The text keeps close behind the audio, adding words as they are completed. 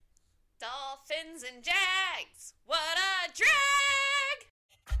Dolphins and Jags. What a drag!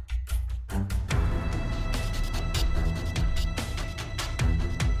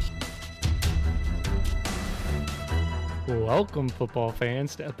 Welcome, football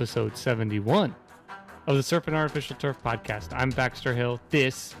fans, to episode 71 of the Surf and Artificial Turf podcast. I'm Baxter Hill.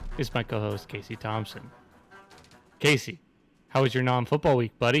 This is my co-host, Casey Thompson. Casey, how was your non-football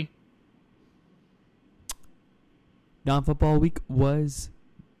week, buddy? Non-football week was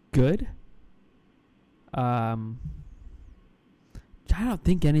good. I don't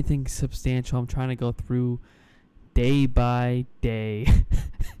think anything substantial. I'm trying to go through day by day.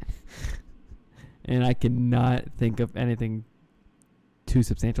 And I cannot think of anything too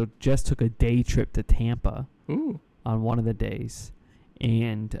substantial. Just took a day trip to Tampa. Ooh. On one of the days.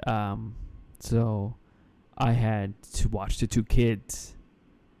 And so I had to watch the two kids.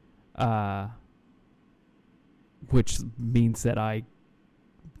 Which means that I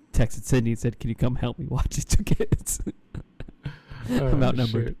texted Sydney and said, "Can you come help me watch these two kids?" I'm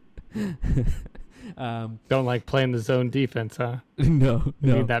outnumbered. Don't like playing the zone defense, huh? No,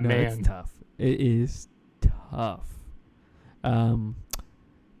 You need that man. It's tough. It is tough. But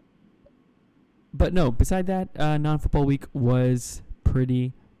no, beside that, non-football week was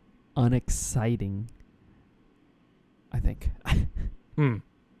pretty unexciting, I think.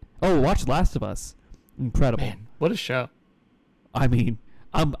 Oh, watch Last of Us. Incredible. Man, what a show. I mean,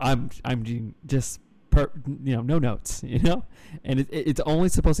 I'm just no notes, and it's only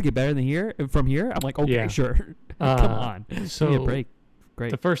supposed to get better than here. From here, I'm like, okay, Yeah. Sure. Come on, so give me a break.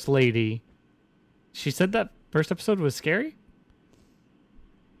 Great. The first lady, she said that first episode was scary.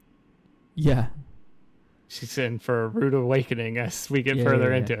 Yeah. She's in for a rude awakening as we get Yeah, further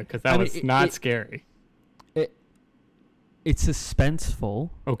yeah, into yeah. it, because that was not scary. It's suspenseful.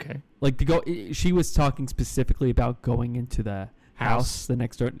 Okay. Like she was talking specifically about going into the house the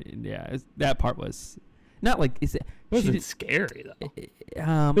next door. Yeah, that part was not like. It wasn't scary though.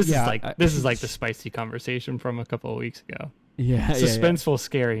 This is like the spicy conversation from a couple of weeks ago. Yeah, suspenseful,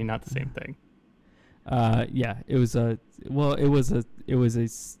 scary, not the same thing. Yeah, it was a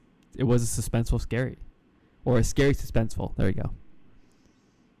suspenseful scary, or a scary suspenseful. There you go.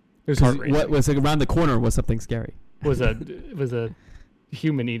 What was around the corner was something scary. Was a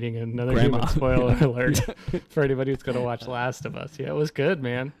human eating another Grandma. human. Spoiler alert for anybody who's going to watch Last of Us. Yeah, it was good,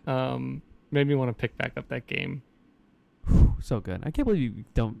 man. Made me want to pick back up that game. So good. I can't believe you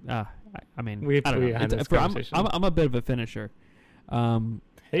don't. I mean, we I don't know. had this conversation. I'm a bit of a finisher.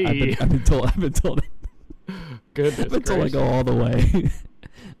 Hey, I've been told. Goodness I've been told I go all the way.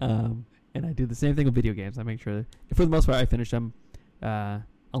 And I do the same thing with video games. I make sure, for the most part, I finish them.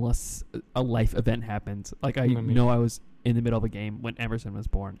 Unless a life event happens. Like I was in the middle of a game when Emerson was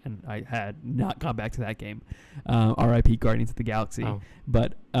born, and I had not gone back to that game. R.I.P. Guardians of the Galaxy. Oh.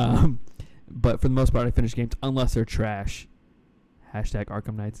 But for the most part, I finish games unless they're trash. Hashtag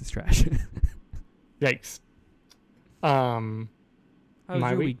Arkham Knights is trash. Yikes. How was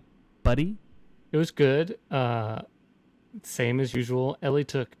my your week, buddy? It was good. Same as usual. Ellie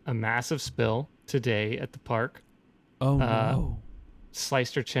took a massive spill today at the park. Oh no.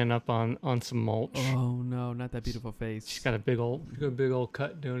 Sliced her chin up on some mulch. Oh no, not that beautiful face. She's got a big old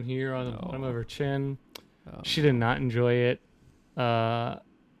cut down here on the bottom of her chin. Oh. She did not enjoy it.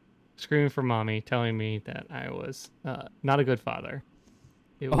 Screaming for mommy, telling me that I was not a good father.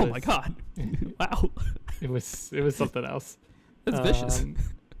 My god! Wow. It was something else. That's vicious.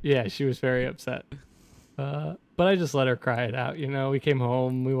 Yeah, she was very upset. But I just let her cry it out. We came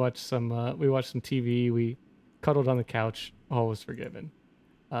home, we watched some TV, we cuddled on the couch. All was forgiven.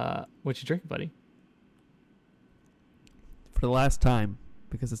 What you drinking, buddy? For the last time,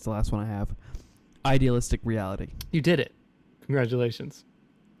 because it's the last one I have, Idealistic Reality. You did it. Congratulations.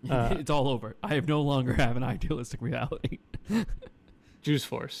 It's all over. I no longer have an Idealistic Reality. Juice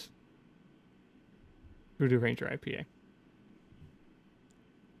Force. Voodoo Ranger IPA.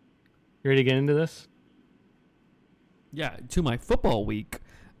 You ready to get into this? Yeah, to my football week,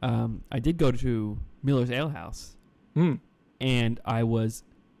 I did go to Miller's Ale House. And I was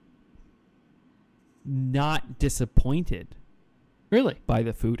not disappointed. Really? By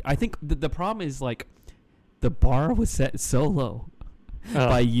the food. I think the problem is, like, the bar was set so low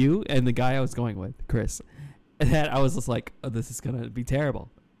by you and the guy I was going with, Chris, that I was just like, oh, this is going to be terrible.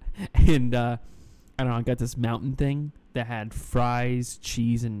 And I don't know, I got this mountain thing that had fries,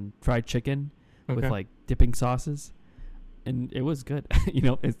 cheese, and fried chicken with, like, dipping sauces. And it was good.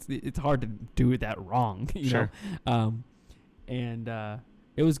 It's hard to do that wrong, Sure. And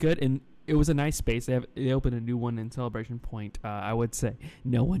it was good, and it was a nice space. They opened a new one in Celebration Point. I would say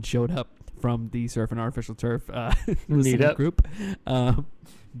no one showed up from the Surf and Artificial Turf listening group,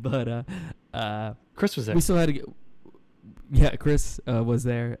 but Chris was there. We still had to get. Yeah, Chris was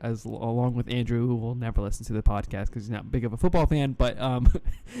there along with Andrew, who will never listen to the podcast because he's not big of a football fan. But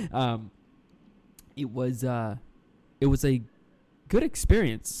it was a good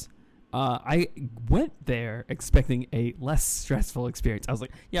experience. I went there expecting a less stressful experience. I was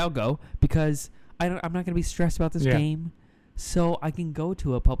like, yeah, I'll go because I'm not going to be stressed about this game, so I can go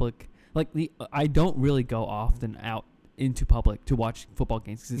to a public. I don't really go often out into public to watch football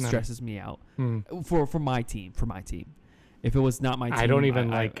games because it stresses me out. For my team. If it was not my team, I don't even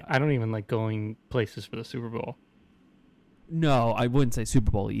like going places for the Super Bowl. No, I wouldn't say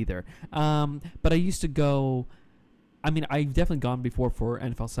Super Bowl either. But I used to go. I mean, I've definitely gone before for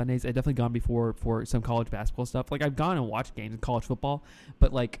NFL Sundays. I've definitely gone before for some college basketball stuff. Like, I've gone and watched games in college football,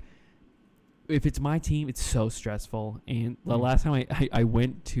 but like, if it's my team, it's so stressful. And the last time I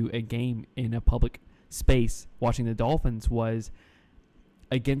went to a game in a public space watching the Dolphins was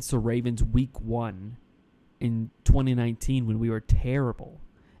against the Ravens week 1 in 2019 when we were terrible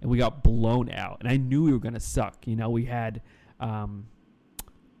and we got blown out. And I knew we were going to suck. You know, we had,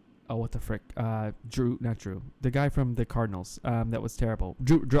 what the frick? Not Drew. The guy from the Cardinals that was terrible.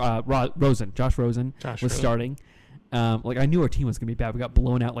 Josh Rosen was starting. I knew our team was going to be bad. We got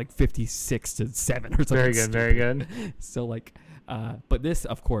blown out like 56-7 or something. Very good, very good. So but this,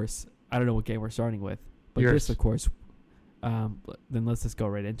 of course, I don't know what game we're starting with. But Yours. this, of course, then let's just go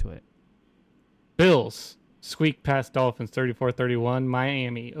right into it. Bills squeaked past Dolphins 34-31.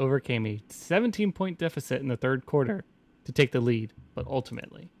 Miami overcame a 17-point deficit in the third quarter to take the lead, but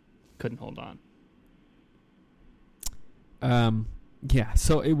ultimately couldn't hold on. Yeah,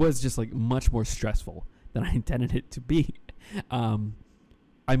 so it was just like much more stressful than I intended it to be. I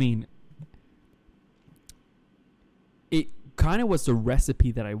mean, it kind of was the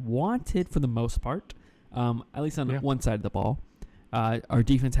recipe that I wanted for the most part, at least on one side of the ball. Our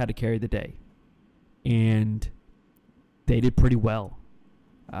defense had to carry the day, and they did pretty well.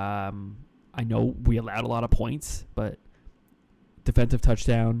 I know we allowed a lot of points, but defensive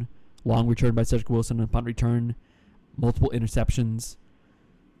touchdown, long return by Cedric Wilson on punt return, multiple interceptions.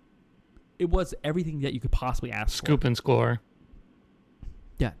 It was everything that you could possibly ask for. Scoop and score.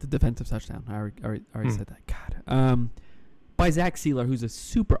 Yeah, the defensive touchdown. I already said that. God. By Zach Sealer, who's a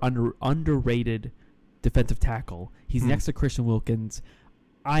super underrated defensive tackle. He's next to Christian Wilkins.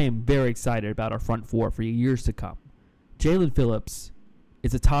 I am very excited about our front four for years to come. Jalen Phillips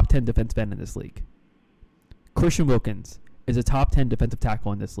is a top 10 defensive end in this league. Christian Wilkins is a top 10 defensive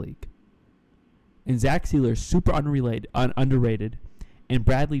tackle in this league. And Zach Sealer is super underrated. And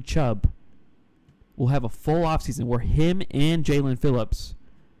Bradley Chubb will have a full offseason where him and Jalen Phillips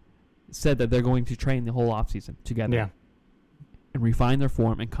said that they're going to train the whole offseason together and refine their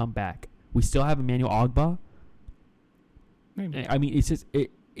form and come back. We still have Emmanuel Ogbah. Maybe. I mean, it's just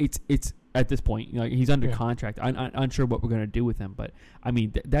it's at this point, he's under contract. I'm unsure what we're going to do with him, but I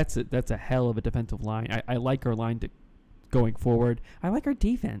mean that's a hell of a defensive line. I like our line going forward. I like our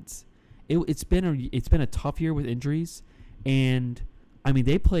defense. It's been a tough year with injuries, and I mean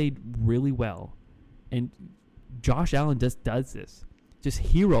they played really well, and Josh Allen just does this, just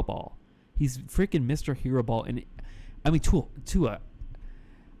hero ball. He's freaking Mr. Hero Ball, and I mean to a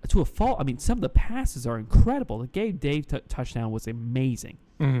fault. I mean, some of the passes are incredible. The Gabe Dave touchdown was amazing.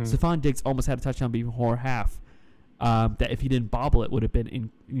 Stephon Diggs almost had a touchdown before half. That if he didn't bobble, it would have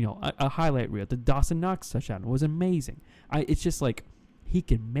been a highlight reel. The Dawson Knox touchdown was amazing. It's just like he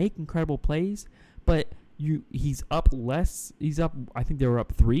can make incredible plays, but he's up less. He's up. I think they were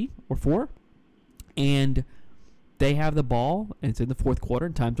up 3 or 4, and they have the ball, and it's in the fourth quarter,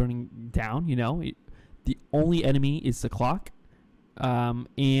 and time's running down. The only enemy is the clock.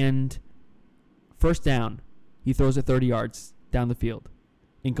 And first down, he throws it 30 yards down the field.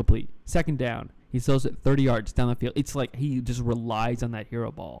 Incomplete. Second down, he throws it 30 yards down the field. It's like he just relies on that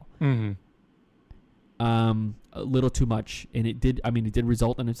hero ball. A little too much. And it did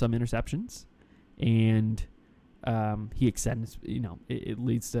result in some interceptions. And he extends, it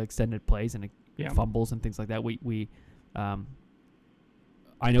leads to extended plays and fumbles and things like that.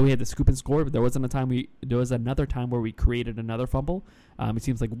 I know we had the scoop and score, but there was another time where we created another fumble. It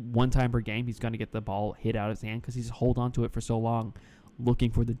seems like one time per game he's going to get the ball hit out of his hand because he's hold on to it for so long,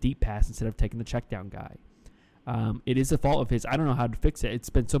 looking for the deep pass instead of taking the check down guy. It is a fault of his. I don't know how to fix it. It's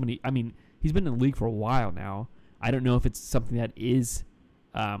been so many. I mean, he's been in the league for a while now. I don't know if it's something that is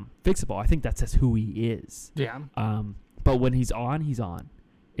fixable. I think that's just who he is. Yeah. But when he's on, he's on.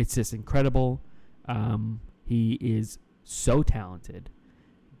 It's just incredible. He is so talented.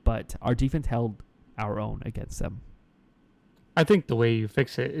 But our defense held our own against them. I think the way you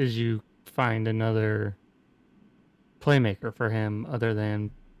fix it is you find another playmaker for him other than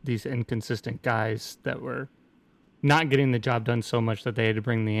these inconsistent guys that were not getting the job done so much that they had to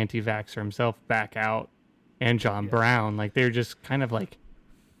bring the anti-vaxxer himself back out and John Brown. Like, they're just kind of like,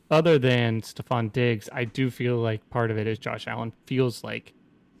 other than Stephon Diggs, I do feel like part of it is Josh Allen feels like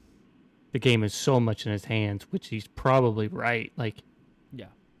the game is so much in his hands, which he's probably right. Like, yeah.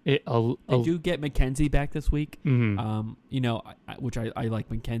 They do get McKenzie back this week. Mm-hmm. Which I like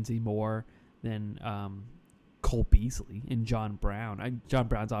McKenzie more than Cole Beasley and John Brown. John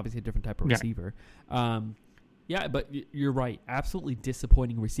Brown's obviously a different type of receiver. But you're right. Absolutely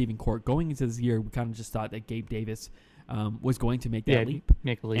disappointing receiving court. Going into this year, we kind of just thought that Gabe Davis was going to make that leap.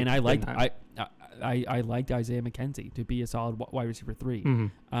 Make a leap. And I liked Isaiah McKenzie to be a solid wide receiver 3.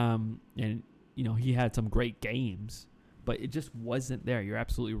 Mm-hmm. And he had some great games, but it just wasn't there. You're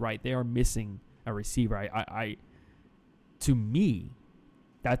absolutely right. They are missing a receiver. To me,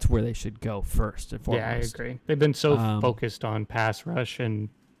 that's where they should go first and foremost. Yeah, I agree. They've been so focused on pass rush and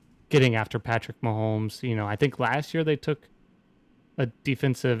getting after Patrick Mahomes. I think last year they took a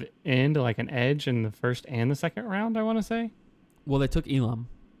defensive end, like an edge, in the first and the second round, I want to say. Well, they took Elam,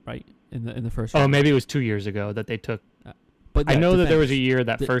 right, in the first round. round. Maybe it was 2 years ago that they took. But I know that there was a year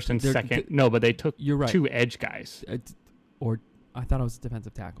that first and second. No, but they took you're right. 2 edge guys. Or I thought it was a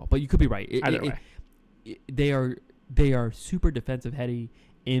defensive tackle, but you could be right. Either way. They are super defensive heavy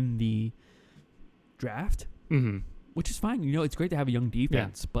in the draft, which is fine. It's great to have a young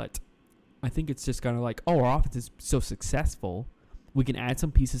defense, but I think it's just kind of like, our offense is so successful, we can add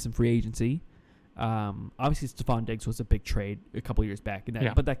some pieces in free agency. Obviously, Stephon Diggs was a big trade a couple years back,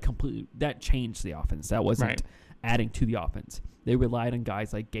 but that changed the offense. That wasn't adding to the offense. They relied on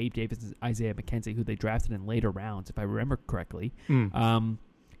guys like Gabe Davis and Isaiah McKenzie, who they drafted in later rounds, if I remember correctly.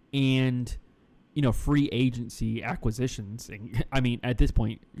 And free agency acquisitions. And, I mean, at this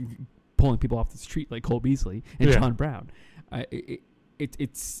point, pulling people off the street like Cole Beasley and John Brown.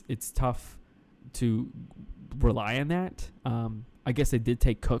 It's tough to rely on that. I guess they did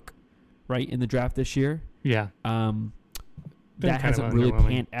take Cook, right, in the draft this year. Yeah. That hasn't really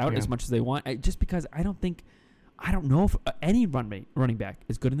panned out as much as they want. Just because I don't know if any running back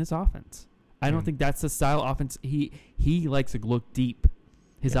is good in this offense. I don't think that's the style of offense. He likes to look deep.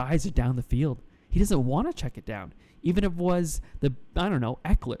 His eyes are down the field. He doesn't want to check it down. Even if it was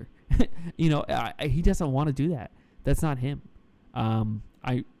Eckler. He doesn't want to do that. That's not him.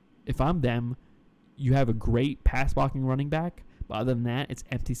 If I'm them, you have a great pass blocking running back, but other than that, it's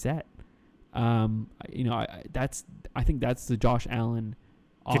empty set. I think that's the Josh Allen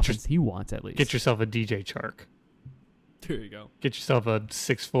offense he wants, at least. Get yourself a DJ Chark. There you go. Get yourself a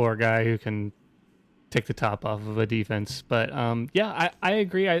 6'4" guy who can take the top off of a defense. But I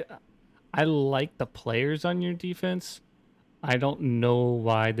agree. I like the players on your defense. I don't know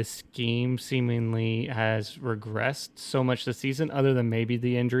why the scheme seemingly has regressed so much this season, other than maybe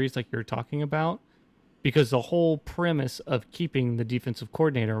the injuries like you're talking about. Because the whole premise of keeping the defensive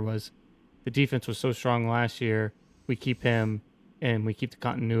coordinator was the defense was so strong last year, we keep him and we keep the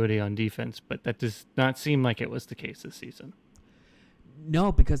continuity on defense. But that does not seem like it was the case this season.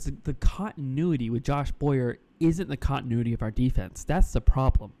 No, because the continuity with Josh Boyer isn't the continuity of our defense. That's the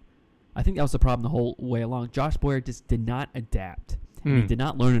problem. I think that was the problem the whole way along. Josh Boyer just did not adapt. And he did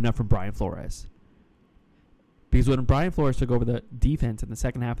not learn enough from Brian Flores. Because when Brian Flores took over the defense in the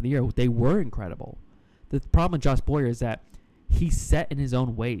second half of the year, they were incredible. The problem with Josh Boyer is that he's set in his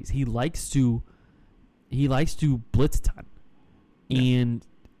own ways. He likes to blitz a ton and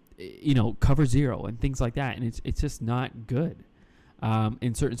cover zero and things like that, and it's just not good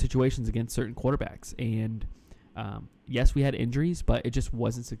in certain situations against certain quarterbacks. And yes, we had injuries, but it just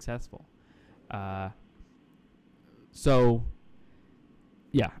wasn't successful. So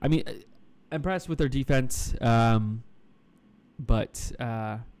yeah, I mean, impressed with their defense, but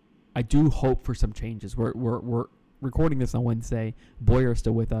I do hope for some changes. We're recording this on Wednesday. Boyer is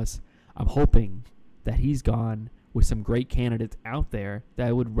still with us. I'm hoping that he's gone with some great candidates out there that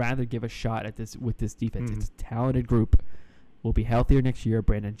I would rather give a shot at this with this defense. It's a talented group. We'll be healthier next year.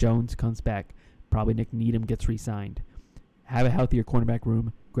 Brandon Jones comes back. Probably Nick Needham gets re-signed. Have a healthier cornerback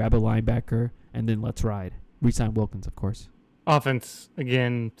room. Grab a linebacker, and then let's ride. Re-sign Wilkins, of course. Offense,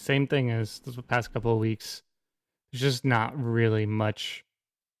 again, same thing as the past couple of weeks. There's just not really much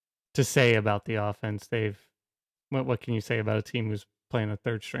to say about the offense. What can you say about a team who's playing a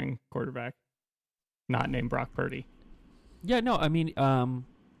third string quarterback, not named Brock Purdy? Yeah, no, I mean, and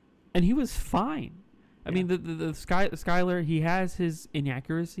he was fine. I mean, the Skyler, he has his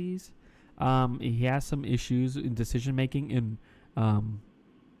inaccuracies. He has some issues in decision making and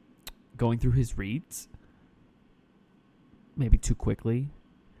going through his reads, maybe too quickly.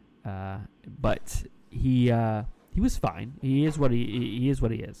 But he he was fine. He is what he is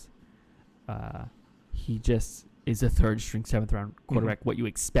what he is. He just is a third string, 7th round quarterback. Mm-hmm. What you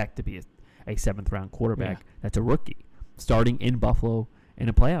expect to be a 7th round quarterback. That's a rookie starting in Buffalo in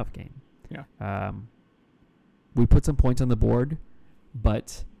a playoff game. Yeah. We put some points on the board,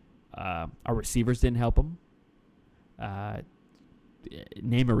 but our receivers didn't help him.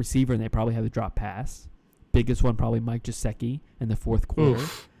 Name a receiver, and they probably have a drop pass. Biggest one, probably Mike Gesicki in the fourth quarter,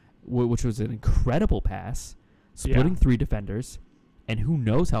 which was an incredible pass, splitting 3 defenders. And who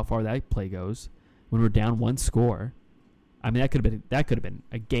knows how far that play goes when we're down 1 score. I mean, that could have been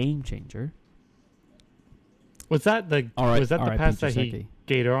a game changer. Was that the pass that he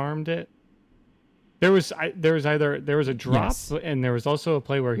gator armed it? There was a drop, and there was also a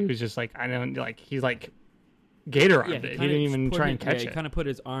play where he was just like, gator armed it. He didn't even try and catch it. He kind of put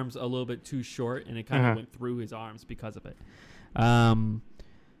his arms a little bit too short, and it kind of went through his arms because of it. But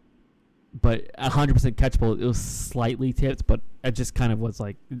 100% catchable. It was slightly tipped, but it just kind of was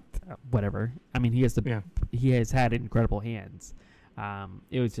like, whatever. I mean, he has had incredible hands.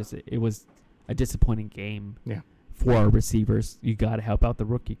 It was a disappointing game for our receivers. You got to help out the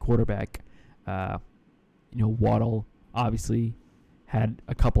rookie quarterback. Waddle obviously had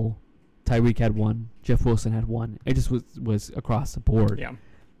a couple. Tyreek had 1. Jeff Wilson had 1. It just was across the board. Yeah.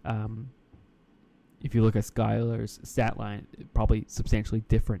 If you look at Skylar's stat line, probably substantially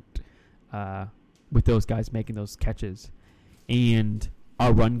different with those guys making those catches. And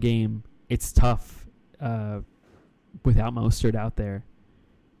our run game, it's tough without Mostert out there.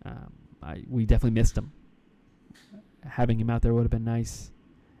 We definitely missed him. Having him out there would have been nice.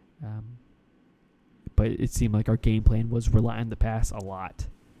 But it seemed like our game plan was rely on the pass a lot.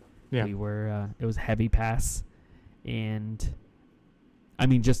 Yeah. We were it was heavy pass, and I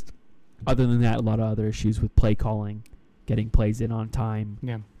mean, just other than that, a lot of other issues with play calling, getting plays in on time.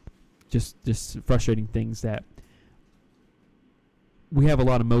 Yeah. Just frustrating things that we have a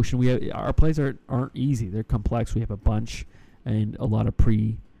lot of motion. Our plays aren't easy. They're complex. We have a bunch and a lot of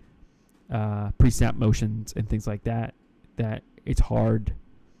pre-snap motions and things like that it's hard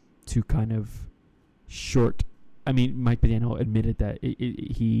to kind of short. I mean, Mike Badano admitted that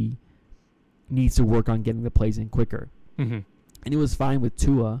he needs to work on getting the plays in quicker. Mm-hmm. And it was fine with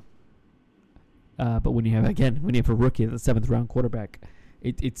Tua. But when you have a rookie, the 7th round quarterback,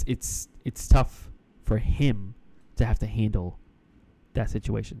 it's tough for him to have to handle that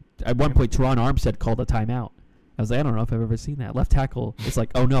situation. At one point, Teron Armstead called a timeout. I was like, I don't know if I've ever seen that. Left tackle, it's like,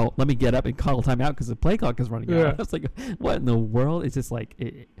 oh no, let me get up and call a timeout because the play clock is running out. I was like, what in the world? It's just like,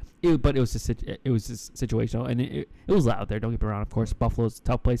 but it was just situational, and it was loud there. Don't get me wrong. Of course, Buffalo's a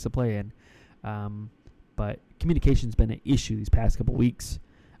tough place to play in, but communication's been an issue these past couple weeks,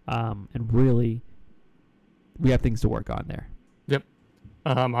 and really, we have things to work on there. Yep.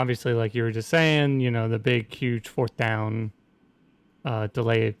 Obviously, like you were just saying, the big, huge 4th down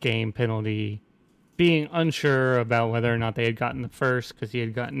delay of game penalty, being unsure about whether or not they had gotten the first because he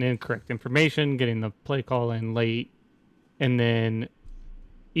had gotten incorrect information, getting the play call in late. And then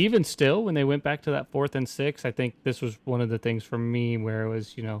even still, when they went back to that 4th and 6, I think this was one of the things for me where it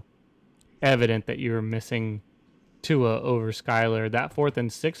was, evident that you were missing Tua over Skylar. That 4th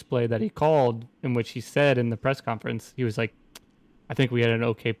and 6 play that he called, in which he said in the press conference, he was like, I think we had an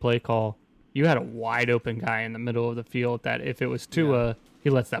okay play call. You had a wide open guy in the middle of the field that if it was Tua, he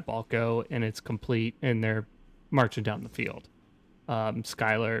lets that ball go and it's complete and they're marching down the field.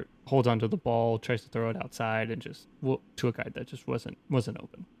 Skylar holds onto the ball, tries to throw it outside, and just to a guy that just wasn't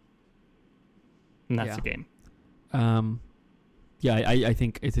open. And that's the game. I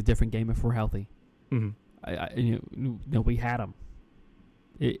think it's a different game if we're healthy. Mm-hmm. We had them.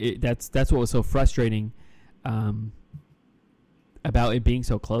 That's what was so frustrating about it being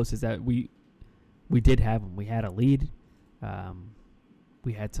so close, is that we did have them. We had a lead.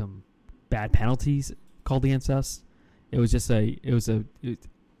 We had some bad penalties called against us. It was just a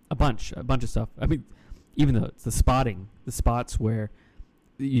bunch of stuff. I mean, even though it's the spots where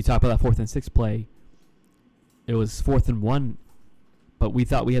you talk about that 4th and 6 play, it was 4th and 1, but we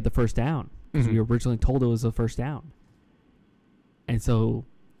thought we had the first down because we were originally told it was a first down. And so,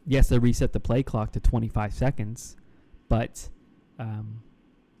 yes, they reset the play clock to 25 seconds, but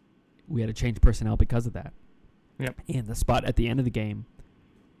we had to change personnel because of that. Yep. And the spot at the end of the game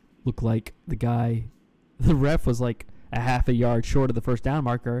looked like the ref was like a half a yard short of the first down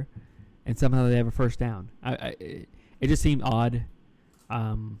marker, and somehow they have a first down. It just seemed odd,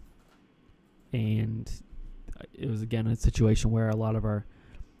 and it was again a situation where a lot of our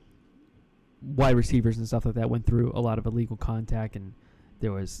wide receivers and stuff like that went through a lot of illegal contact, and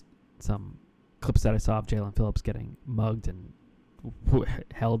there was some clips that I saw of Jalen Phillips getting mugged and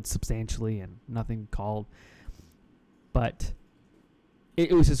held substantially and nothing called. But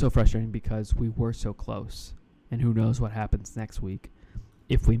it was just so frustrating because we were so close. And who knows what happens next week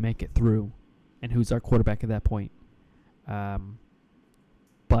if we make it through. And who's our quarterback at that point.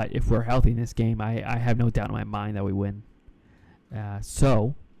 But if we're healthy in this game, I have no doubt in my mind that we win.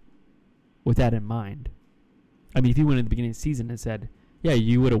 So, with that in mind, I mean, if you went at the beginning of the season and said, yeah,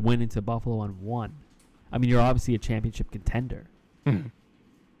 you would have went into Buffalo and won. I mean, you're obviously a championship contender. Mm-hmm.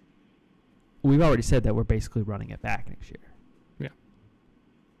 We've already said that we're basically running it back next year. Yeah.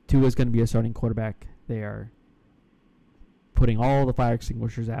 Tua's going to be a starting quarterback. They are putting all the fire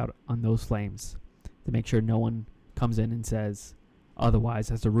extinguishers out on those flames to make sure no one comes in and says otherwise,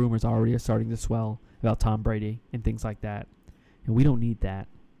 as the rumors already are starting to swell about Tom Brady and things like that. And we don't need that.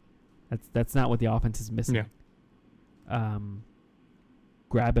 That's not what the offense is missing. Yeah.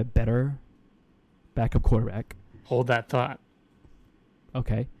 Grab a better backup quarterback. Hold that thought.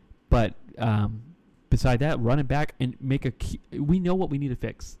 Okay. But beside that, run it back and make a key. We know what we need to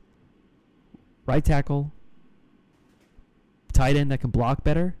fix. Right tackle, tight end that can block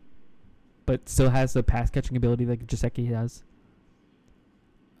better, but still has the pass catching ability that Gesicki has.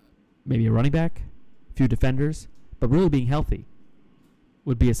 Maybe a running back, a few defenders, but really being healthy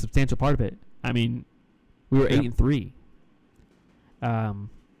would be a substantial part of it. I mean, we were 8-3.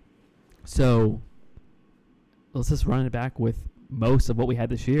 So let's just run it back with most of what we had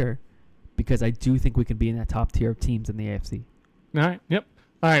this year, because I do think we can be in that top tier of teams in the AFC. All right. Yep.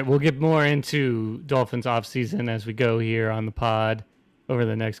 All right. We'll get more into Dolphins offseason as we go here on the pod over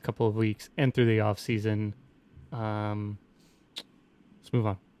the next couple of weeks and through the offseason. Let's move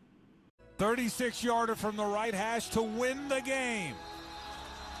on. 36-yarder from the right hash to win the game.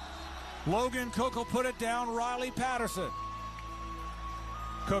 Logan Cook will put it down. Riley Patterson.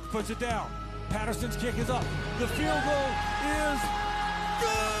 Cook puts it down. Patterson's kick is up. The field goal is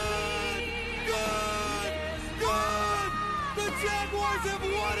good! Good! Good! The Jaguars have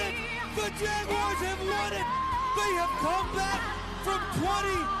won it! The Jaguars have won it! They have come back from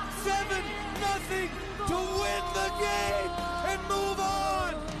 27-0 to win the game and move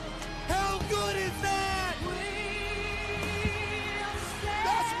on! How good is that?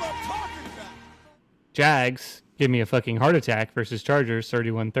 That's what I'm talking about! Jags give me a fucking heart attack versus Chargers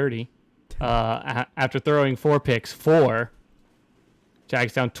 31-30. After throwing 4 picks,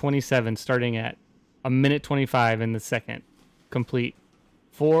 Jags down 27, starting at a minute 25 in the second. Complete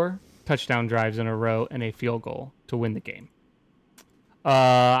 4 touchdown drives in a row and a field goal to win the game. So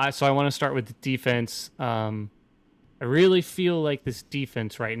I want to start with the defense. I really feel like this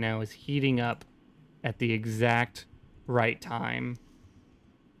defense right now is heating up at the exact right time.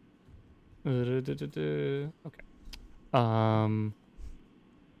 Okay.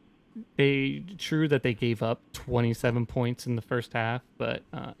 True that they gave up 27 points in the first half, but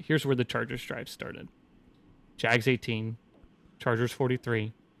here's where the Chargers drive started. Jags 18, Chargers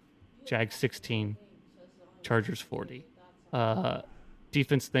 43, Jags 16, Chargers 40.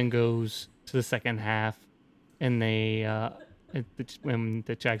 Defense then goes to the second half, and when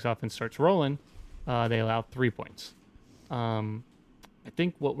the Jags offense starts rolling, they allow 3 points. I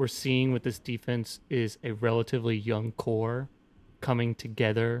think what we're seeing with this defense is a relatively young core coming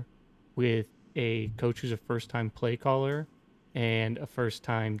together with a coach who's a first-time play caller and a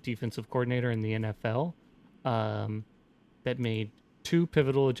first-time defensive coordinator in the NFL that made 2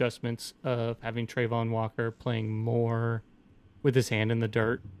 pivotal adjustments of having Trayvon Walker playing more with his hand in the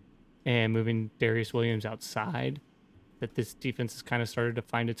dirt and moving Darius Williams outside, that this defense has kind of started to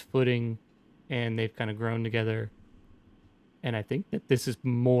find its footing and they've kind of grown together. And I think that this is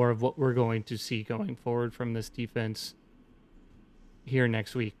more of what we're going to see going forward from this defense here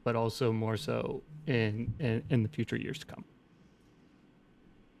next week, but also more so in the future years to come.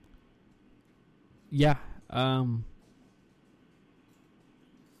 Yeah. I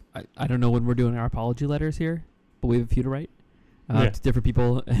don't know when we're doing our apology letters here, but we have a few to write to different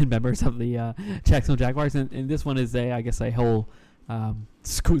people and members of the Jacksonville Jaguars. And this one is a whole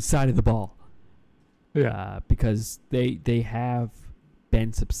scoot side of the ball. Yeah. Because they have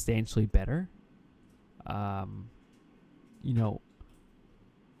been substantially better. I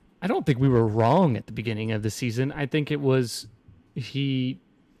don't think we were wrong at the beginning of the season. I think it was he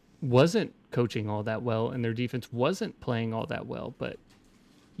wasn't coaching all that well and their defense wasn't playing all that well, but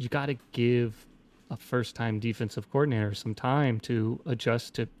you got to give a first-time defensive coordinator some time to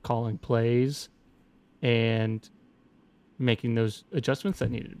adjust to calling plays and making those adjustments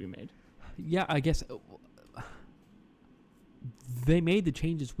that needed to be made. Yeah, I guess they made the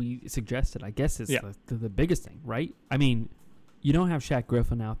changes we suggested. I guess is the biggest thing, right? I mean, you don't have Shaq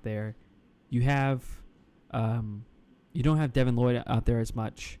Griffin out there. You have, you don't have Devin Lloyd out there as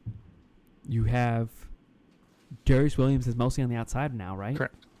much. You have Darius Williams is mostly on the outside now, right?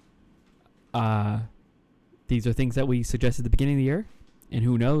 Correct. These are things that we suggested at the beginning of the year, and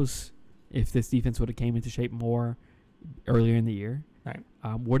who knows if this defense would have came into shape more earlier in the year. Right.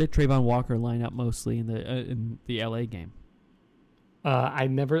 Where did Trayvon Walker line up mostly in the LA game? I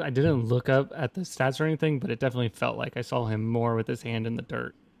didn't look up at the stats or anything, but it definitely felt like I saw him more with his hand in the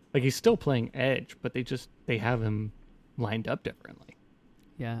dirt. Like he's still playing edge, but they have him lined up differently.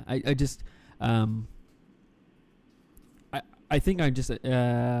 Yeah, I just I think I'm just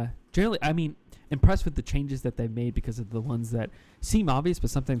generally, I mean, impressed with the changes that they've made because of the ones that seem obvious, but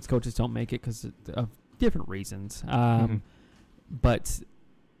sometimes coaches don't make it because of different reasons. But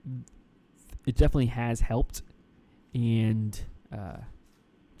it definitely has helped, and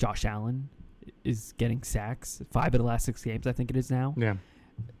Josh Allen is getting sacks 5 of the last 6 games. I think it is now. Yeah.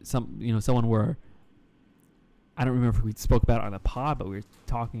 Someone where I don't remember if we spoke about it on the pod, but we were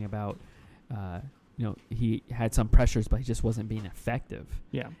talking about. He had some pressures, but he just wasn't being effective.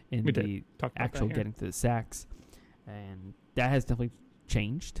 Yeah, in the actual getting to the sacks, and that has definitely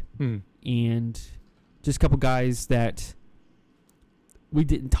changed. And just a couple guys that we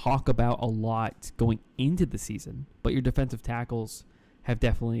didn't talk about a lot going into the season, but your defensive tackles have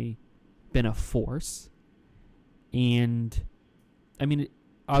definitely been a force. And I mean,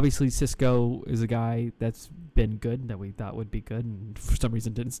 obviously Cisco is a guy that's been good, that we thought would be good, and for some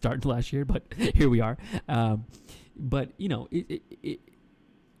reason didn't start last year, but here we are. But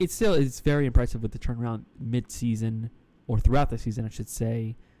it's very impressive with the turnaround mid-season, or throughout the season, I should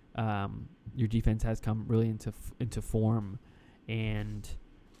say. Your defense has come really into form, and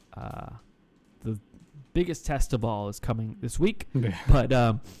the biggest test of all is coming this week. But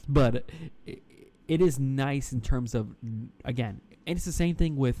it is nice in terms of, again, and it's the same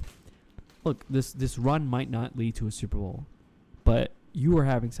thing with, look, this run might not lead to a Super Bowl, but you are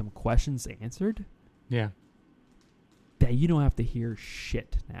having some questions answered. Yeah. That you don't have to hear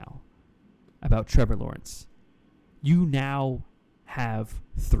shit now about Trevor Lawrence. You now have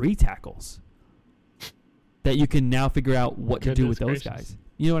 3 tackles that you can now figure out what to do with those guys.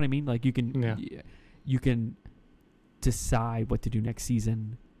 You know what I mean? Like you can decide what to do next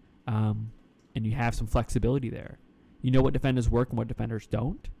season, and you have some flexibility there. You know what defenders work and what defenders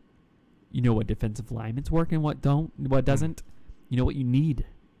don't. You know what defensive linemen work and what doesn't. You know what you need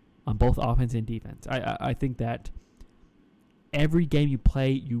on both offense and defense. I think that every game you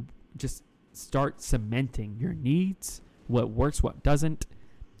play, you just start cementing your needs, what works, what doesn't,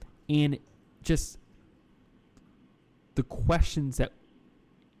 and just the questions that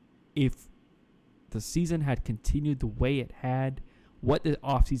if the season had continued the way it had, what the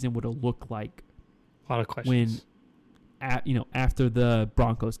offseason would have looked like. A lot of questions. After the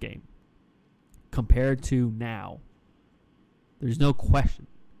Broncos game, compared to now, there's no question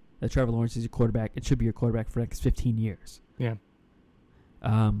that Trevor Lawrence is your quarterback. It should be your quarterback for the next 15 years. Yeah.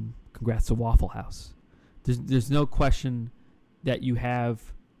 Congrats to Waffle House. There's no question that you have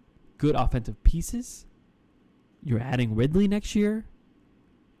good offensive pieces. You're adding Ridley next year,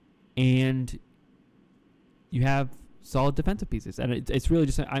 and you have solid defensive pieces. And it's really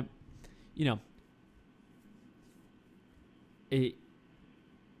just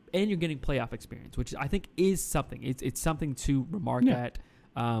and you're getting playoff experience, which I think is something. It's something to remark at.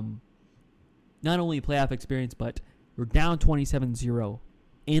 Not only playoff experience, but you're down 27-0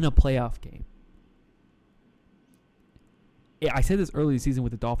 in a playoff game. I said this early in the season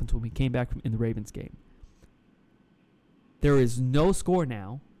with the Dolphins when we came back in the Ravens game. There is no score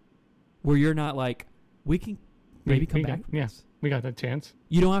now where you're not like, we can maybe come back. Yes, we got that chance.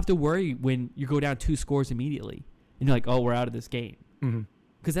 You don't have to worry when you go down 2 scores immediately. And you're like, oh, we're out of this game.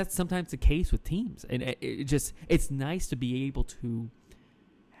 Because that's sometimes the case with teams. And it's nice to be able to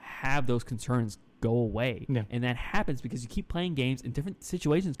have those concerns go away. Yeah. And that happens because you keep playing games and different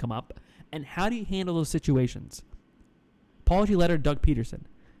situations come up. And how do you handle those situations? Apology letter to Doug Peterson.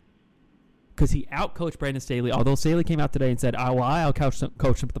 Because he outcoached Brandon Staley, although Staley came out today and said, I'll outcoach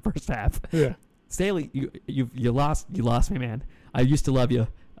him for the first half. Yeah. Staley, you lost me, man. I used to love you.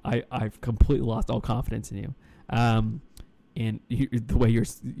 I've completely lost all confidence in you. And the way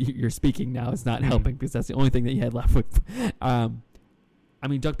you're speaking now is not helping because that's the only thing that you had left with. I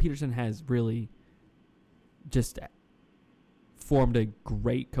mean, Doug Peterson has really just formed a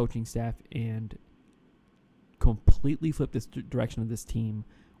great coaching staff and completely flipped this direction of this team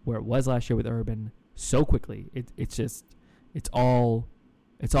where it was last year with Urban so quickly. It's all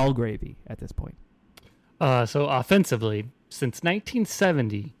gravy at this point. So offensively, since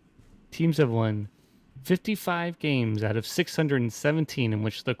 1970, teams have won 55 games out of 617 in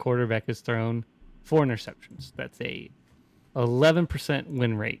which the quarterback has thrown 4 interceptions. That's a 11%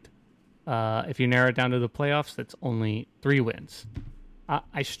 win rate. If you narrow it down to the playoffs, that's only 3 wins.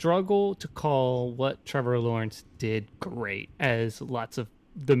 I struggle to call what Trevor Lawrence did great, as lots of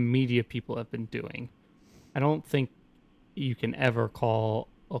the media people have been doing. I don't think you can ever call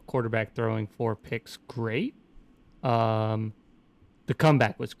a quarterback throwing 4 picks great. The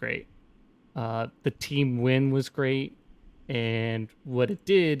comeback was great. The team win was great. And what it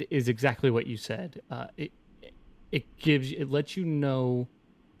did is exactly what you said. It lets you know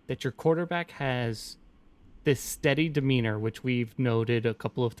that your quarterback has this steady demeanor, which we've noted a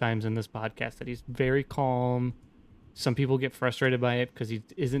couple of times in this podcast, that he's very calm. Some people get frustrated by it because he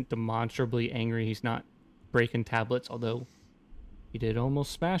isn't demonstrably angry. He's not breaking tablets, although he did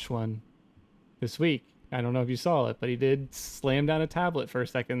almost smash one this week. I don't know if you saw it, but he did slam down a tablet for a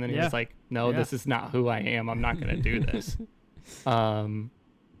second. Then he was like, no, this is not who I am. I'm not going to do this.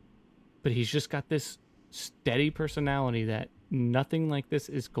 But he's just got this steady personality that nothing like this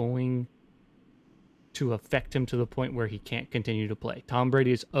is going to affect him to the point where he can't continue to play. Tom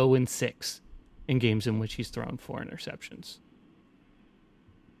Brady is 0-6 in games in which he's thrown 4 interceptions.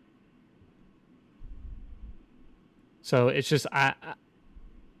 So it's just, I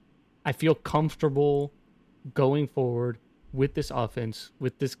feel comfortable going forward with this offense,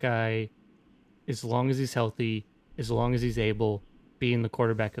 with this guy, as long as he's healthy, as long as he's able, being the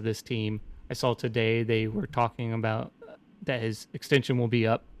quarterback of this team. I saw today they were talking about that his extension will be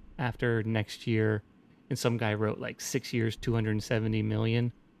up after next year, and some guy wrote like 6 years, $270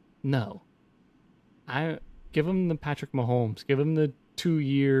 million. No. I give him the Patrick Mahomes, give him the 2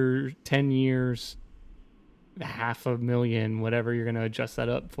 year, 10 years, $500,000, whatever you're going to adjust that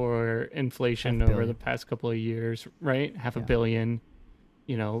up for inflation over the past couple of years, right? $500 million.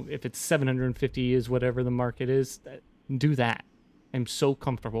 You know, if it's 750 is whatever the market is, do that. I'm so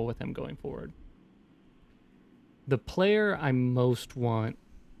comfortable with him going forward. The player I most want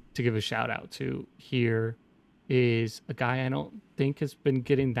to give a shout out to here is a guy I don't think has been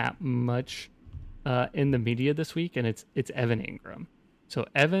getting that much in the media this week, and it's Evan Ingram. So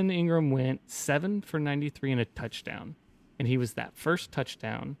Evan Ingram went 7 for 93 and a touchdown, and he was that first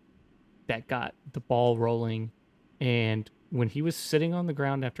touchdown that got the ball rolling. And when he was sitting on the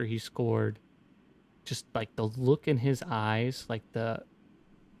ground after he scored, just like the look in his eyes, like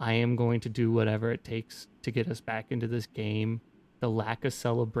I am going to do whatever it takes to get us back into this game, the lack of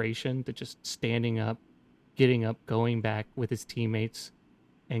celebration, the just standing up, getting up, going back with his teammates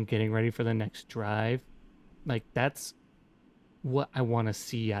and getting ready for the next drive. Like, that's what I want to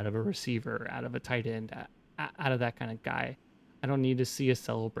see out of a receiver, out of a tight end, out of that kind of guy. I don't need to see a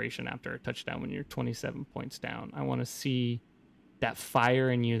celebration after a touchdown when you're 27 points down. I want to see that fire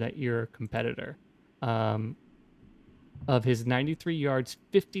in you that you're a competitor. Of his 93 yards,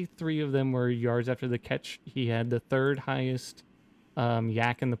 53 of them were yards after the catch. He had the 3rd highest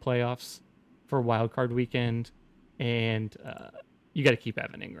yak in the playoffs for Wild Card Weekend, and you got to keep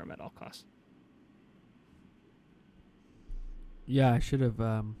Evan Ingram at all costs. Yeah, I should have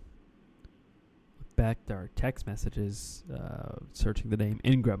looked back at our text messages, searching the name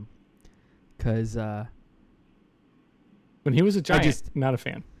Ingram, because when he was a Giant, not a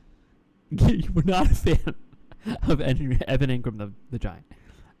fan. You were not a fan of Evan Ingram, the Giant.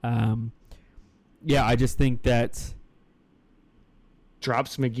 Yeah, I just think that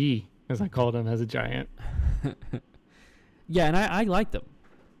Drops McGee, as I called him, as a Giant. Yeah, and I liked him.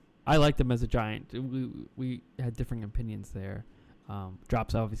 I liked him as a Giant. We had differing opinions there.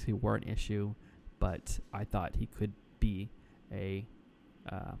 Drops obviously were an issue, but I thought he could be a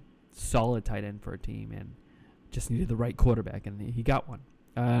solid tight end for a team and just needed the right quarterback, and he got one.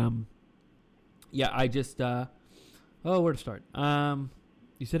 Yeah, I just where to start?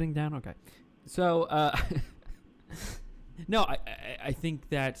 You sitting down? Okay. So no, I think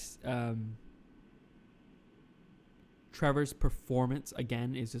that Trevor's performance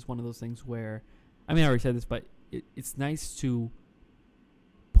again is just one of those things where, I mean, I already said this, but it's nice to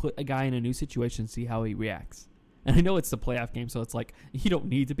put a guy in a new situation and see how he reacts. And I know it's the playoff game, so it's like, you don't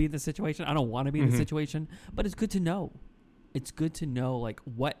need to be in this situation. I don't want to be in this situation, but it's good to know. It's good to know, like,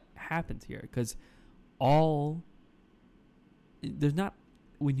 what happens here. Because when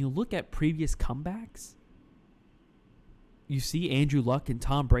you look at previous comebacks, you see Andrew Luck and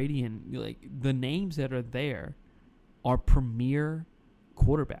Tom Brady, and like the names that are there are premier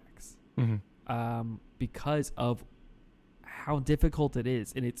quarterbacks because of how difficult it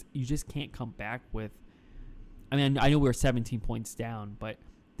is. And you just can't come back with, I mean, I know we were 17 points down, but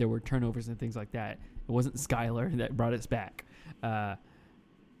there were turnovers and things like that. It wasn't Skyler that brought us back.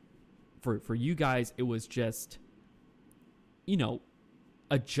 For you guys, it was just,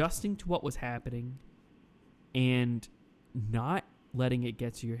 adjusting to what was happening and not letting it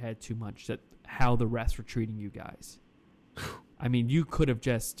get to your head too much that how the refs were treating you guys. I mean, you could have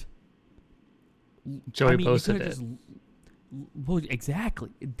just Joey Bosa did. Well, exactly.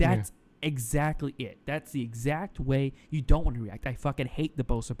 That's exactly it. That's the exact way you don't want to react. I fucking hate the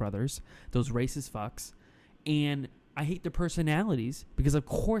Bosa brothers, those racist fucks, and I hate their personalities because, of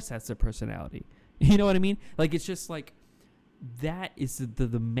course, that's their personality. You know what I mean? Like, it's just like that is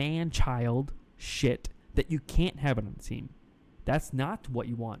the man-child shit that you can't have on the team. That's not what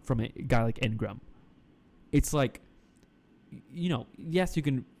you want from a guy like Ingram. It's like, you know, yes, you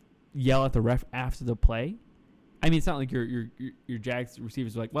can yell at the ref after the play. I mean, it's not like your Jags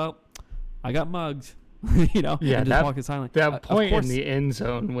receivers are like, well, I got mugged, you know, and just walk in silent. That point in the end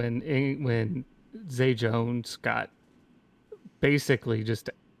zone when Zay Jones got basically just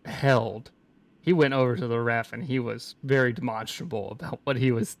held, he went over to the ref and he was very demonstrable about what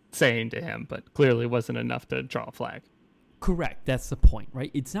he was saying to him, but clearly wasn't enough to draw a flag. Correct. That's the point, right?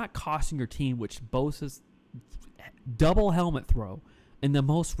 It's not costing your team, which Bosa's double helmet throw in the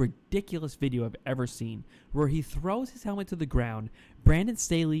most ridiculous video I've ever seen, where he throws his helmet to the ground. Brandon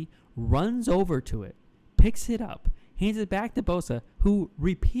Staley runs over to it, picks it up, hands it back to Bosa, who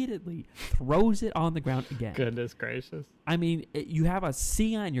repeatedly throws it on the ground again. Goodness gracious. I mean, you have a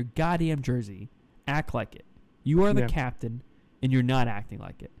C on your goddamn jersey. Act like it. You are the captain, and you're not acting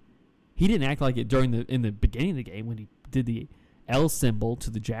like it. He didn't act like it in the beginning of the game when he did the L symbol to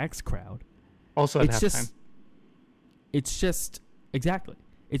the Jags crowd. Also at halftime. It's just exactly.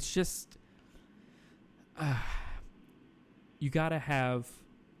 It's just you gotta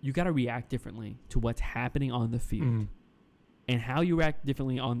react differently to what's happening on the field, and how you react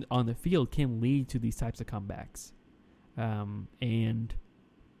differently on the field can lead to these types of comebacks. And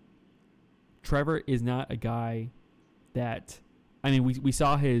Trevor is not a guy that, I mean, we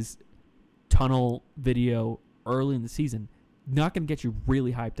saw his tunnel video early in the season. Not going to get you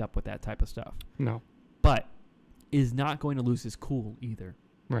really hyped up with that type of stuff. No. But is not going to lose his cool either.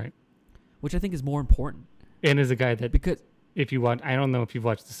 Right. Which I think is more important. And is a guy that, because if you watch, I don't know if you've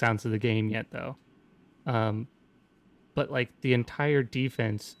watched the sounds of the game yet though. But like the entire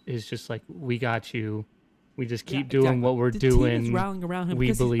defense is just like, we got you. We just keep doing what we're doing. Team is rallying around him.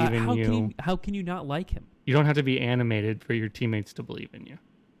 We believe in you. How can you not like him? You don't have to be animated for your teammates to believe in you.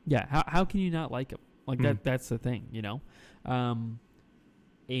 Yeah. How can you not like him? Like that's the thing, you know?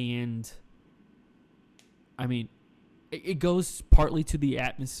 And I mean, it goes partly to the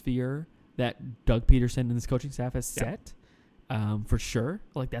atmosphere that Doug Peterson and his coaching staff has set, for sure.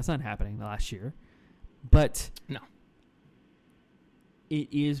 Like, that's not happening last year. But no, it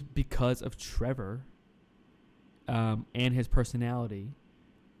is because of Trevor and his personality.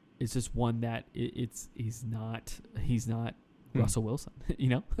 It's just one that he's not Russell Wilson, you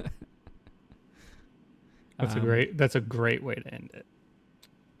know? That's a great way to end it.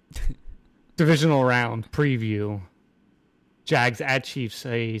 Divisional round preview. Jags at Chiefs,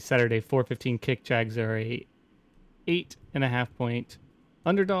 a Saturday 4:15 kick. Jags are a 8.5 point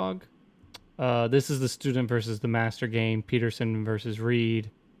underdog. This is the student versus the master game. Peterson versus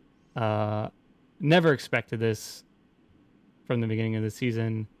Reed. Never expected this from the beginning of the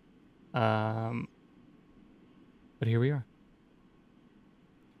season. But here we are.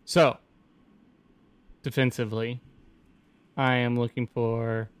 So, defensively, I am looking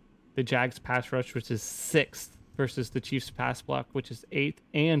for the Jags pass rush, which is 6th, versus the Chiefs pass block, which is 8th,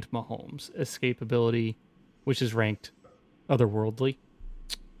 and Mahomes' escapability, which is ranked otherworldly.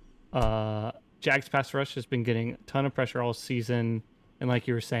 Jags pass rush has been getting a ton of pressure all season, and like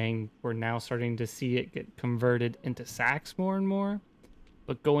you were saying, we're now starting to see it get converted into sacks more and more.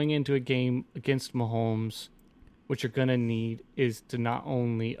 But going into a game against Mahomes, what you're going to need is to not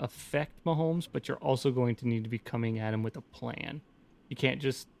only affect Mahomes, but you're also going to need to be coming at him with a plan. You can't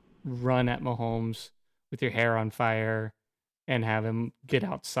just run at Mahomes with your hair on fire and have him get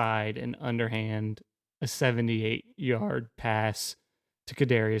outside and underhand a 78-yard pass to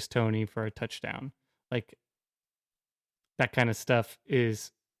Kadarius Toney for a touchdown. Like, that kind of stuff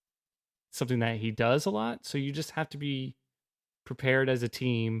is something that he does a lot. So you just have to be prepared as a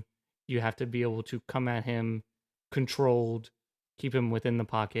team. You have to be able to come at him controlled, keep him within the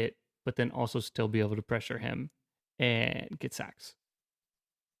pocket, but then also still be able to pressure him and get sacks.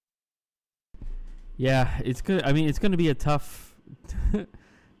 Yeah, it's good. I mean, it's going to be a tough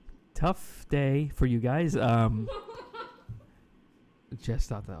day for you guys. Just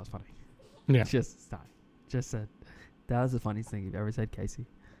thought that was funny. Yeah. Just said that was the funniest thing you've ever said, Casey.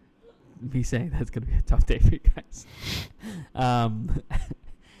 Me saying that's going to be a tough day for you guys.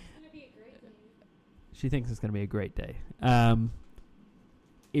 She thinks it's going to be a great day.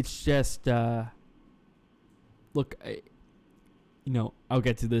 It's just, look, I'll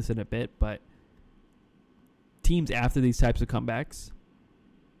get to this in a bit, but teams after these types of comebacks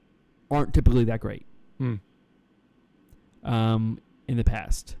aren't typically that great. In the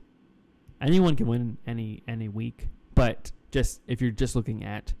past, anyone can win any week, but just if you're just looking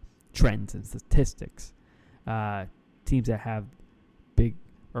at trends and statistics, teams that have big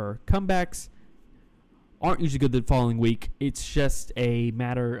comebacks aren't usually good the following week. It's just a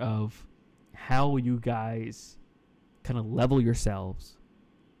matter of how you guys kind of level yourselves,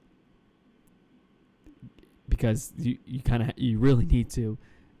 because you really need to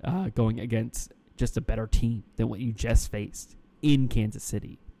going against just a better team than what you just faced in Kansas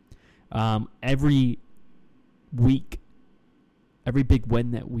City. Every week, every big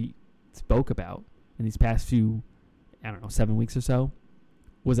win that we spoke about in these past few, 7 weeks or so,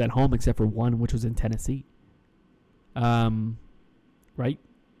 was at home except for one, which was in Tennessee. Right?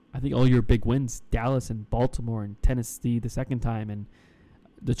 I think all your big wins, Dallas and Baltimore and Tennessee the second time, and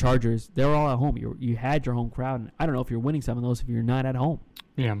the Chargers, they're all at home. You had your home crowd, and I don't know if you're winning some of those if you're not at home.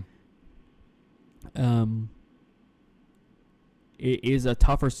 Yeah. It is a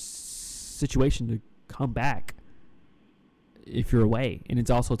tougher situation to come back if you're away, and it's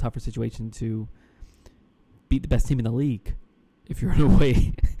also a tougher situation to beat the best team in the league if you're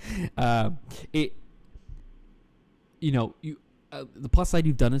away. The plus side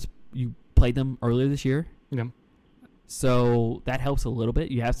you've done is you played them earlier this year. Yeah. So that helps a little bit.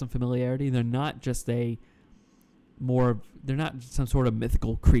 You have some familiarity. They're not just they're not some sort of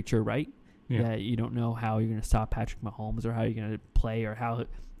mythical creature, right? Yeah. That you don't know how you're going to stop Patrick Mahomes or how you're going to play or how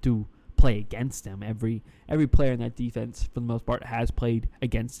to play against him. Every player in that defense, for the most part, has played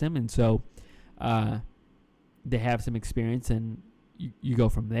against him, and so they have some experience, and you go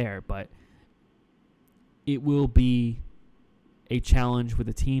from there. But it will be a challenge with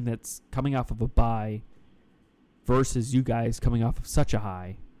a team that's coming off of a bye versus you guys coming off of such a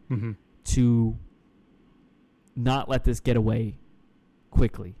high to not let this get away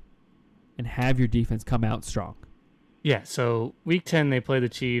quickly and have your defense come out strong. Yeah, so week 10, they play the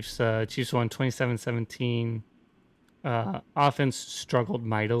Chiefs. Chiefs won 27-17. Offense struggled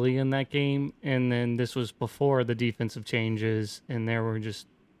mightily in that game, and then this was before the defensive changes, and there were just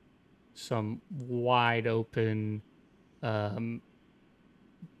some wide open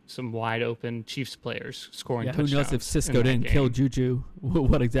Chiefs players scoring touchdowns. Who knows if Cisco didn't kill Juju?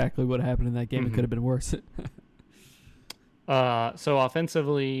 What exactly would happen in that game? It could have been worse. So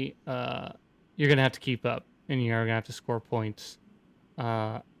offensively, you're going to have to keep up, and you're going to have to score points.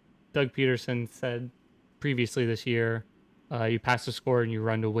 Doug Peterson said previously this year, you pass the score and you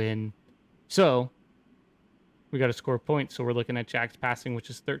run to win. So we got to score points. So we're looking at Jags passing, which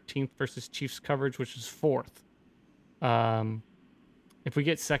is 13th, versus Chiefs coverage, which is 4th. If we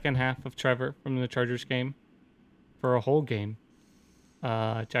get second half of Trevor from the Chargers game for a whole game,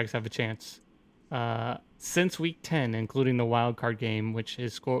 Jags have a chance. Since week 10, including the wild card game, which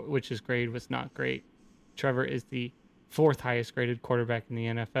his grade was not great, Trevor is the 4th highest graded quarterback in the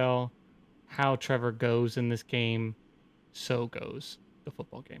NFL. How Trevor goes in this game, so goes the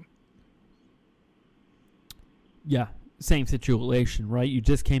football game. Yeah, same situation, right? You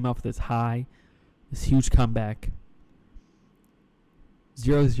just came off this high, this huge comeback.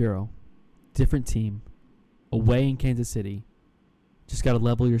 0-0, different team, away in Kansas City. Just got to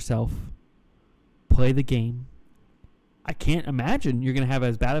level yourself, play the game. I can't imagine you're going to have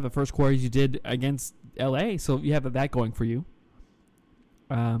as bad of a first quarter as you did against LA, so you have that going for you.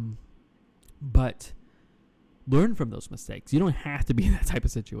 But learn from those mistakes. You don't have to be in that type of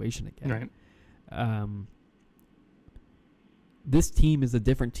situation again. Right. This team is a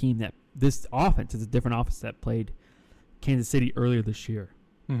different team this offense is a different offense that played Kansas City earlier this year.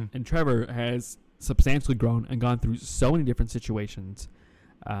 And Trevor has substantially grown and gone through so many different situations,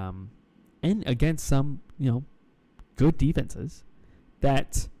 and against some, good defenses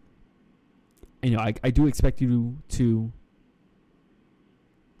that, I do expect you to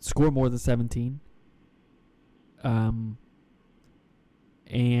score more than 17.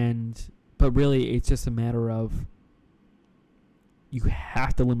 But really it's just a matter of you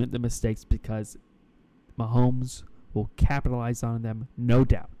have to limit the mistakes because Mahomes will capitalize on them, no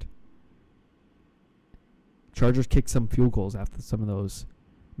doubt. Chargers kicked some field goals after some of those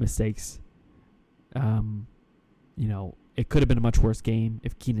mistakes. It could have been a much worse game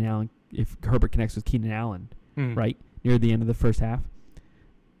if Herbert connects with Keenan Allen, right near the end of the first half.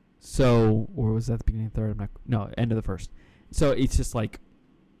 So, or was that the beginning of the third? End of the first. So it's just like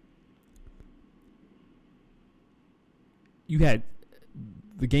you had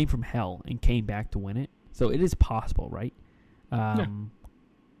the game from hell and came back to win it. So it is possible, right?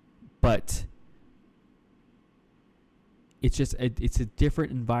 But it's just it's a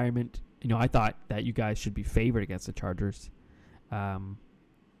different environment. You know, I thought that you guys should be favored against the Chargers. The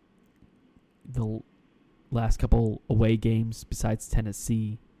last couple away games, besides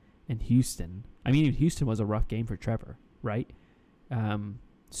Tennessee and Houston. I mean, Houston was a rough game for Trevor, right?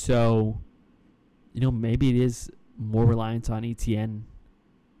 So, you know, maybe it is more reliance on ETN.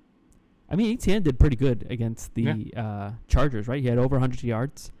 I mean, ETN did pretty good against the Chargers, right? He had over 100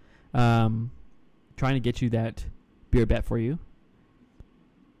 yards. Trying to get you that beer bet for you.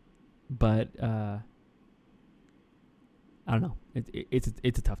 But I don't know. It's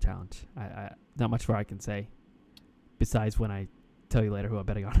a tough challenge. I not much more I can say besides when I tell you later who I'm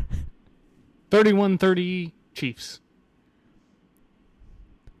betting on. 31-30 Chiefs.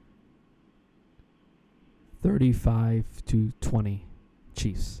 35-20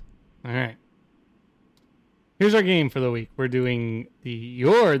 Chiefs. All right. Here's our game for the week. We're doing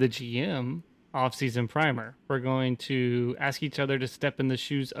You're the GM off-season primer. We're going to ask each other to step in the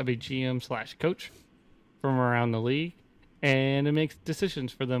shoes of a GM/coach from around the league and to make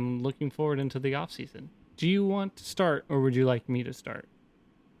decisions for them looking forward into the off-season. Do you want to start, or would you like me to start?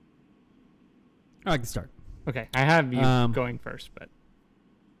 I can start. Okay, I have you going first, but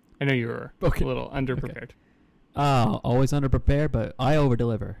I know you were a little underprepared. Okay. Always underprepared, but I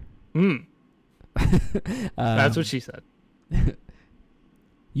overdeliver. That's what she said.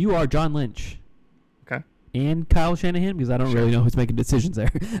 You are John Lynch. Okay. And Kyle Shanahan, because I don't really know who's making decisions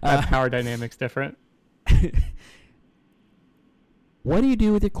there. Power dynamics different. What do you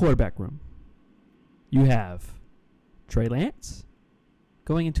do with your quarterback room? You have Trey Lance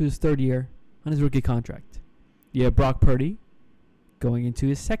going into his third year on his rookie contract. You have Brock Purdy going into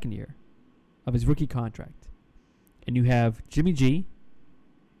his second year of his rookie contract. And you have Jimmy G,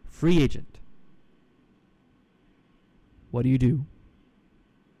 free agent. What do you do?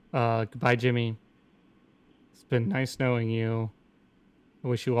 Goodbye, Jimmy. It's been nice knowing you. I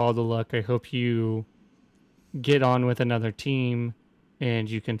wish you all the luck. I hope you get on with another team and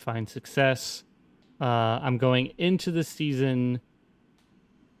you can find success. I'm going into the season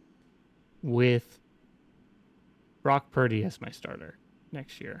with Brock Purdy as my starter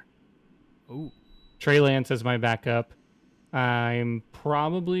next year. Ooh. Trey Lance as my backup. What I'm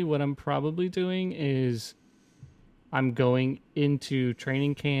probably doing is I'm going into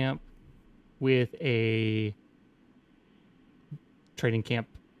training camp with a training camp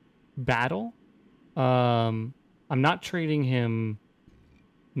battle. I'm not trading him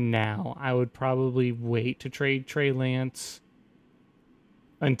now. I would probably wait to trade Trey Lance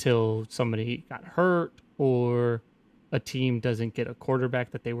until somebody got hurt or a team doesn't get a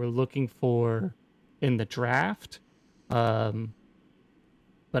quarterback that they were looking for in the draft.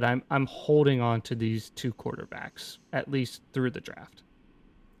 But I'm holding on to these two quarterbacks at least through the draft.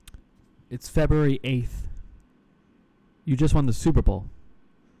 It's February 8th. You just won the Super Bowl.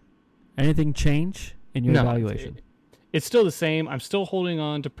 Anything change in your evaluation? It's still the same. I'm still holding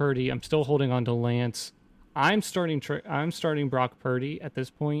on to Purdy. I'm still holding on to Lance. I'm starting Brock Purdy at this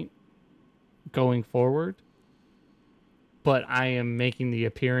point going forward. But I am making the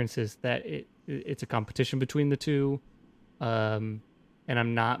appearances that it's a competition between the two. And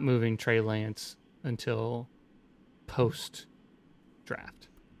I'm not moving Trey Lance until post-draft.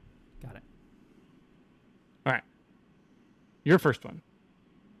 Got it. All right. Your first one.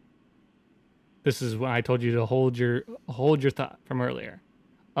 This is when I told you to hold your thought from earlier.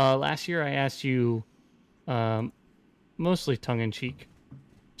 Last year I asked you, mostly tongue-in-cheek,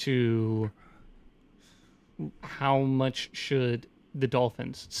 to how much should the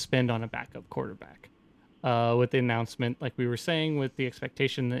Dolphins spend on a backup quarterback? With the announcement, like we were saying, with the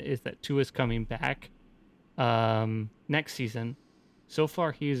expectation that Tua's coming back next season. So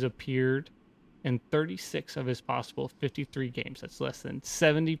far, he has appeared in 36 of his possible 53 games. That's less than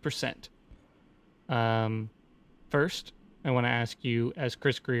 70%. First, I want to ask you, as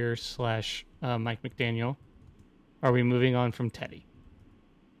Chris Greer / Mike McDaniel, are we moving on from Teddy,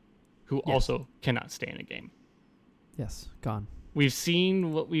 who also cannot stay in a game? Yes, gone. We've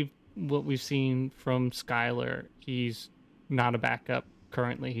seen what we've seen from Skyler. He's not a backup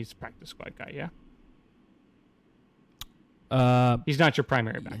currently. He's a practice squad guy, yeah? He's not your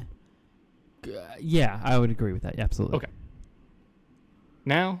primary back. Yeah, I would agree with that. Yeah, absolutely. Okay.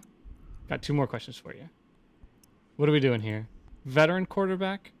 Now, got two more questions for you. What are we doing here? Veteran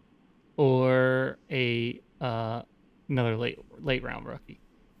quarterback or another late round rookie?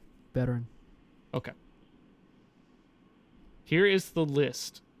 Veteran. Okay. Here is the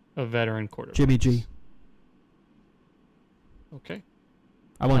list of veteran quarterbacks. Jimmy G. Okay.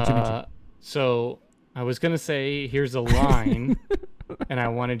 I want Jimmy G. So I was going to say, here's a line, and I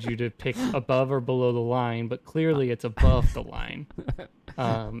wanted you to pick above or below the line, but clearly it's above the line.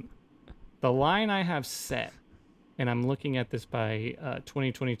 The line I have set, and I'm looking at this by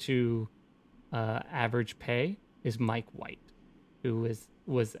 2022 average pay, is Mike White, who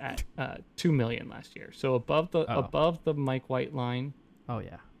was at $2 million last year. So above the Mike White line. Oh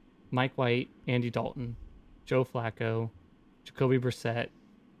yeah. Mike White, Andy Dalton, Joe Flacco, Jacoby Brissett,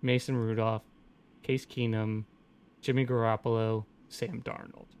 Mason Rudolph, Case Keenum, Jimmy Garoppolo, Sam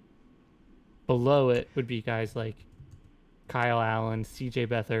Darnold. Below it would be guys like Kyle Allen, CJ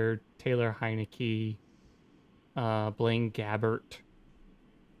Beathard, Taylor Heineke, Blaine Gabbert.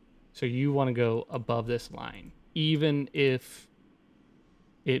 So you want to go above this line, even if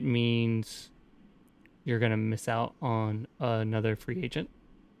it means you're going to miss out on another free agent?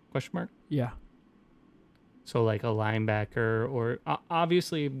 Question mark? Yeah. So like a linebacker, or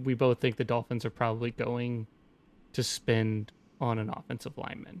obviously we both think the Dolphins are probably going to spend on an offensive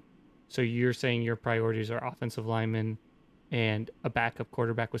lineman. So you're saying your priorities are offensive lineman and a backup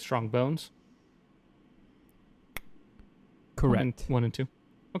quarterback with strong bones? Correct. One and two.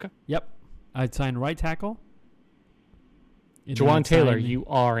 Okay. Yep. I'd sign right tackle. And then Jawan I'd Taylor, sign- you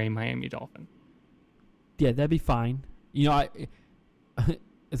are a Miami Dolphin. Yeah, that'd be fine. You know,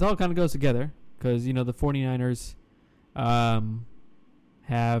 it all kind of goes together because, you know, the 49ers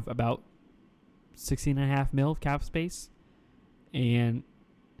have about $16.5 million of cap space. And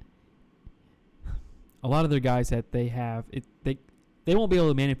a lot of their guys that they have, they won't be able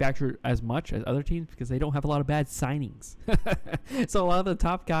to manufacture as much as other teams because they don't have a lot of bad signings. So a lot of the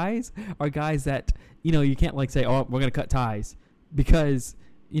top guys are guys that, you know, you can't like say, oh, we're going to cut ties because,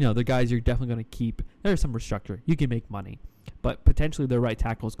 you know, the guys you're definitely going to keep. There's some restructure. You can make money. But potentially their right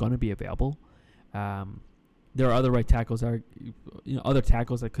tackle is going to be available. There are other right tackles, other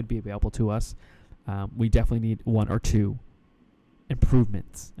tackles that could be available to us. We definitely need one or two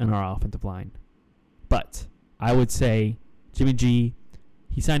improvements in our offensive line. But I would say Jimmy G,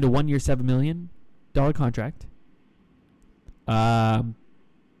 he signed a 1-year, $7 million contract.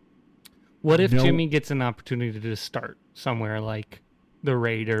 What if Jimmy gets an opportunity to start somewhere like the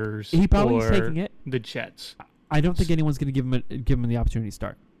Raiders He probably is or taking it. the Jets? I don't think anyone's going to give him the opportunity to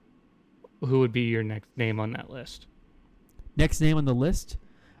start. Who would be your next name on that list? Next name on the list,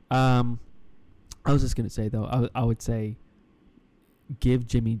 I was just going to say, though, I would say give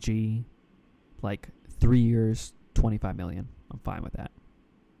Jimmy G like 3 years, $25 million. I'm fine with that.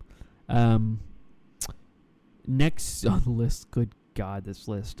 Next on the list, good God, this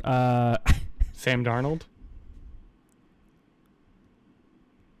list. Sam Darnold?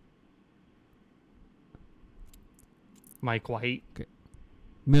 Mike White?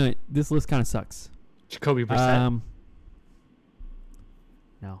 Man, this list kind of sucks. Jacoby Brissett?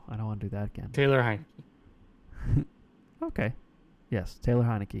 No, I don't want to do that again. Taylor Heineke? Okay. Yes, Taylor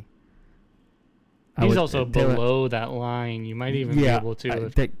Heineke. He's also below that line. You might even be able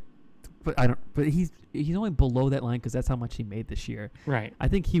to. But he's only below that line because that's how much he made this year. Right. I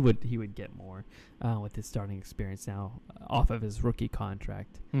think he would get more with his starting experience now off of his rookie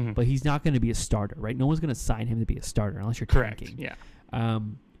contract. Mm-hmm. But he's not going to be a starter, right? No one's going to sign him to be a starter unless you're correct. tanking. Yeah.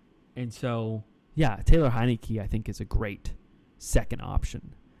 And so Taylor Heineke I think is a great second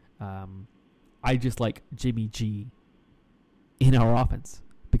option. I just like Jimmy G in our offense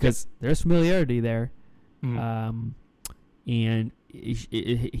because there's familiarity there. Mm-hmm. And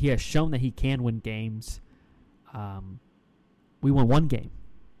he has shown that he can win games. We won one game,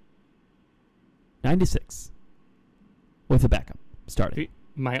 9-6, with a backup starting.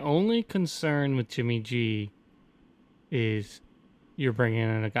 My only concern with Jimmy G is you're bringing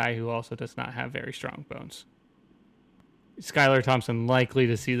in a guy who also does not have very strong bones. Skylar Thompson likely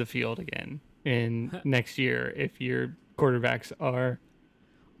to see the field again in next year if your quarterbacks are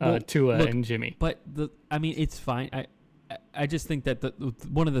Tua and Jimmy. But it's fine. I just think that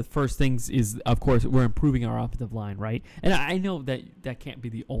one of the first things is, of course, we're improving our offensive line, right? And I know that can't be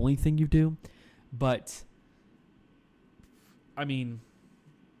the only thing you do, but I mean,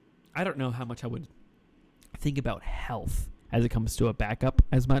 I don't know how much I would think about health as it comes to a backup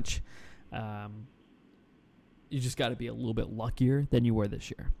as much. You just got to be a little bit luckier than you were this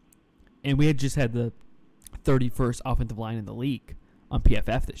year. And we had just had the 31st offensive line in the league on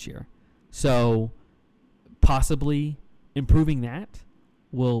PFF this year. So possibly improving that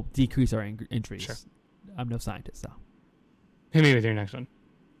will decrease our injuries. Sure. I'm no scientist, though. Hit me with your next one.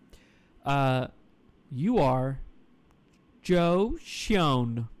 You are Joe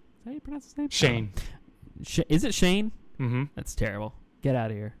Schoen. Is that how you pronounce his name? Shane. Is it Shane? Mm-hmm. That's terrible. Get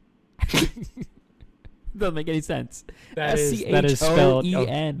out of here. Doesn't make any sense. That is spelled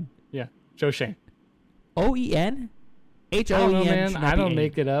Schoen. Yeah, Joe Shane. Oen? I don't know, man. I don't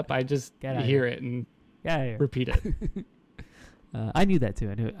make it up. I just Get hear it and repeat it. I knew that too.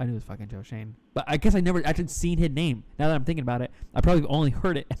 I knew it was fucking Joe Shane. But I guess I never actually seen his name. Now that I'm thinking about it, I probably only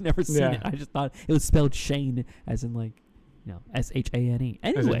heard it and never seen it. I just thought it was spelled Shane, as in like, Shane. Anyway,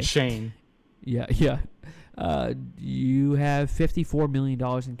 as in Shane. Yeah. You have $54 million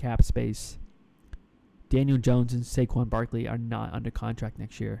in cap space. Daniel Jones and Saquon Barkley are not under contract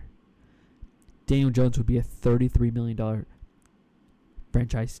next year. Daniel Jones would be a $33 million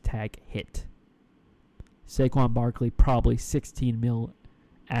franchise tag hit. Saquon Barkley probably $16 million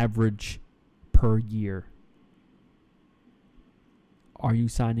average per year. Are you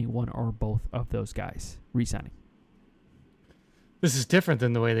signing one or both of those guys? Re-signing. This is different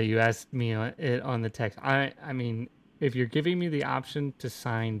than the way that you asked me it on the text. I mean, if you're giving me the option to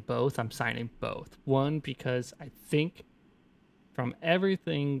sign both, I'm signing both. One, because I think from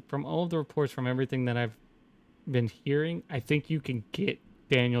all of the reports, from everything that I've been hearing, I think you can get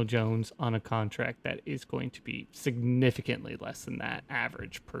Daniel Jones on a contract that is going to be significantly less than that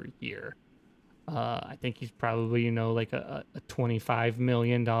average per year. I think he's probably, like a $25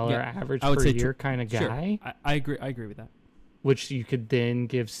 million average per year kind of guy. Sure. I agree with that. Which you could then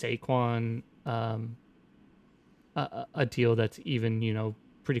give Saquon a deal that's even,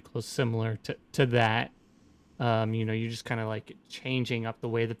 pretty close, similar to that. You're just kind of like changing up the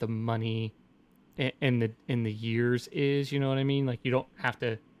way that the money in the years is, you know what I mean? Like, you don't have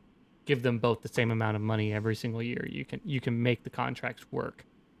to give them both the same amount of money every single year. You can make the contracts work.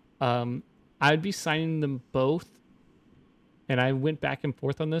 I'd be signing them both, and I went back and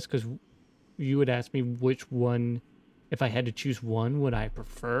forth on this because you would ask me which one, if I had to choose one, would I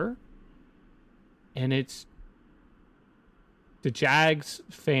prefer? And it's the Jags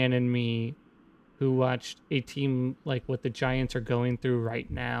fan in me who watched a team like what the Giants are going through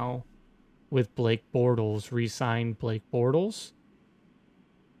right now with Blake Bortles, re-sign Blake Bortles.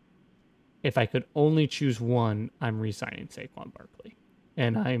 If I could only choose one, I'm re-signing Saquon Barkley.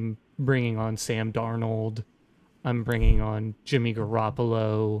 And I'm bringing on Sam Darnold. I'm bringing on Jimmy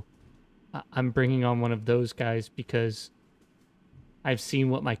Garoppolo. I'm bringing on one of those guys because I've seen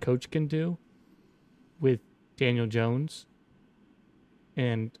what my coach can do with Daniel Jones.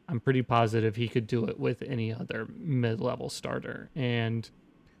 And I'm pretty positive he could do it with any other mid-level starter. And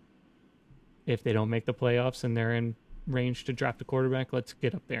if they don't make the playoffs and they're in range to draft a quarterback, let's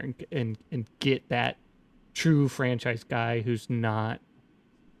get up there and get that true franchise guy who's not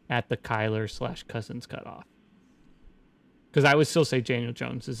at the Kyler/Cousins cutoff. Because I would still say Daniel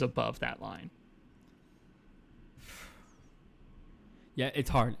Jones is above that line. Yeah, it's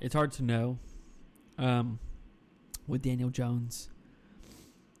hard. It's hard to know with Daniel Jones.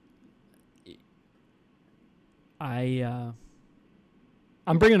 I'm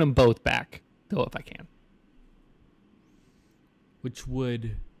bringing them both back, though, if I can. Which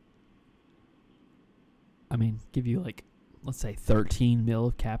would, give you let's say 13 mil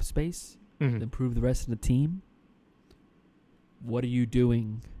of cap space to improve the rest of the team. What are you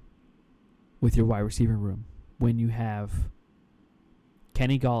doing with your wide receiver room when you have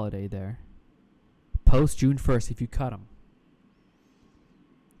Kenny Golladay there? Post June 1st, if you cut him,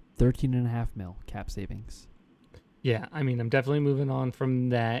 13.5 mil cap savings. Yeah, I'm definitely moving on from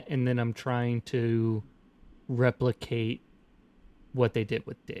that, and then I'm trying to replicate what they did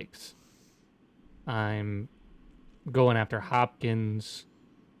with Diggs. I'm going after Hopkins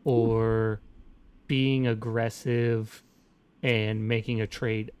or being aggressive and making a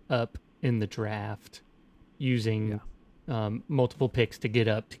trade up in the draft using multiple picks to get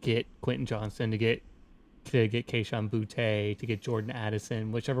up, to get Quentin Johnston, to get Kayshon Boutte, to get Jordan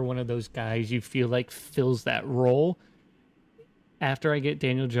Addison, whichever one of those guys you feel like fills that role. After I get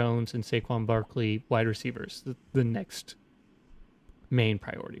Daniel Jones and Saquon Barkley, wide receivers, the next main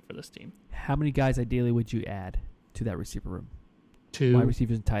priority for this team. How many guys ideally would you add to that receiver room? 2. Wide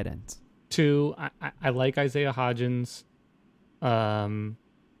receivers and tight ends. 2. I like Isaiah Hodgins.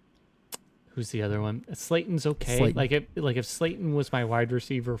 Who's the other one? Slayton's okay. Slayton. If Slayton was my wide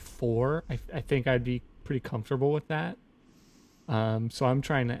receiver 4, I think I'd be pretty comfortable with that. So I'm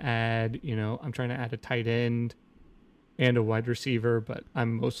trying to add, a tight end and a wide receiver, but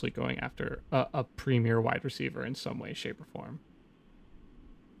I'm mostly going after a premier wide receiver in some way, shape, or form.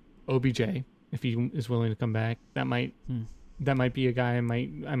 OBJ, if he is willing to come back, that might be a guy I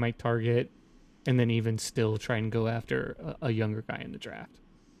might target, and then even still try and go after a younger guy in the draft.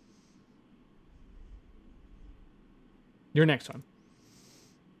 Your next one.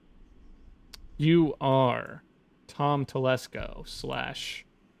 You are Tom Telesco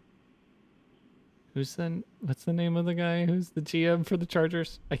 / what's the name of the guy who's the GM for the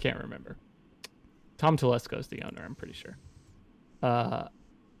Chargers? I can't remember. Tom Telesco is the owner, I'm pretty sure.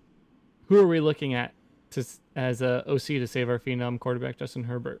 Who are we looking at as a OC to save our phenom quarterback, Justin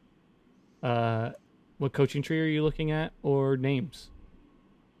Herbert? What coaching tree are you looking at, or names?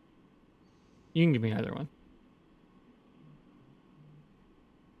 You can give me either one.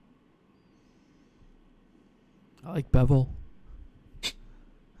 I like Bevel.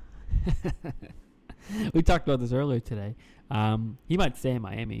 We talked about this earlier today. He might stay in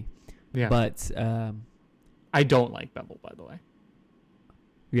Miami. Yeah. But I don't like Bevel, by the way.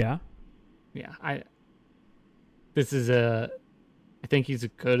 Yeah. Yeah. I think he's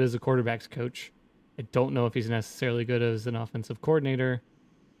good as a quarterback's coach. I don't know if he's necessarily good as an offensive coordinator.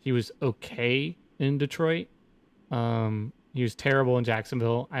 He was okay in Detroit. He was terrible in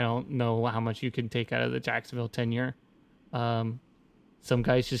Jacksonville. I don't know how much you can take out of the Jacksonville tenure. Some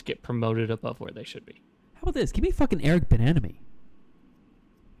guys just get promoted above where they should be. How about this? Give me fucking Eric Bieniemy.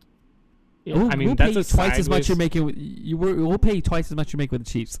 Yeah, we'll I mean, pay that's you twice as much you're making. We'll pay you twice as much you make with the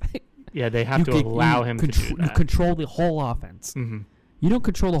Chiefs. Yeah, they have to allow him to do that. You control the whole offense. Mm-hmm. You don't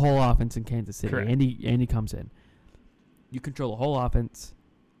control the whole offense in Kansas City. Correct. Andy comes in. You control the whole offense.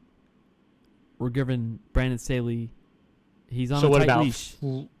 We're giving Brandon Staley. He's on a tight leash.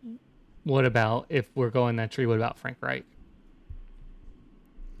 What about if we're going that tree? What about Frank Reich?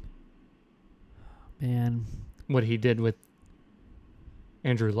 Man, what he did with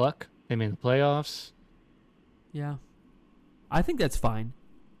Andrew Luck. They made the playoffs. Yeah. I think that's fine.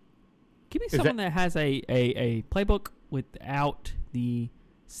 Give me someone that has a playbook without the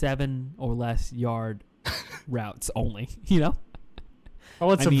 7 or less yard routes only, you know? I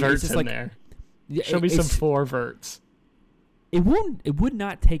want some verts in like, there. Show me some 4 verts. It would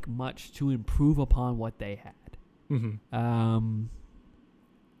not take much to improve upon what they had. Mm-hmm.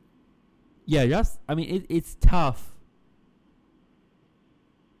 Yeah, it's tough.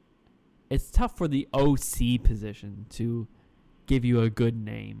 It's tough for the OC position to give you a good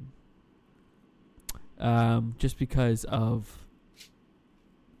name. Just because of...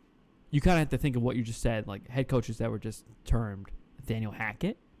 You kind of have to think of what you just said, like head coaches that were just termed. Nathaniel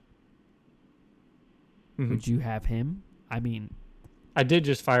Hackett. Mm-hmm. Would you have him? I mean... I did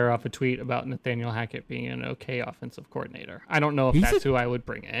just fire off a tweet about Nathaniel Hackett being an okay offensive coordinator. I don't know if that's who I would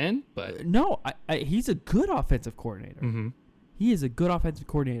bring in, but... No, he's a good offensive coordinator. Mm-hmm. He is a good offensive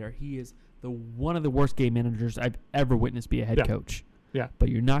coordinator. He is one of the worst game managers I've ever witnessed be a head coach. Yeah. But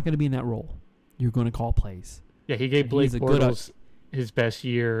you're not going to be in that role. You're going to call plays. Yeah, he gave Blake Bortles his best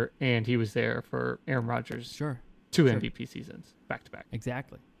year, and he was there for Aaron Rodgers. Sure. 2 MVP seasons, back-to-back.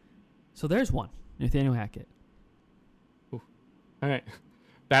 Exactly. So there's one, Nathaniel Hackett. Ooh. All right.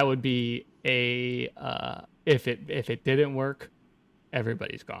 That would be a if it didn't work,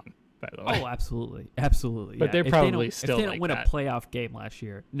 everybody's gone, by the way. Oh, absolutely. Absolutely. But they're probably still if they don't like win that. A playoff game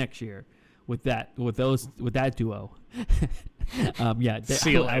next year with that duo. I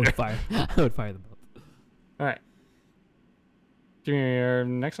would fire them both. All right. Give me your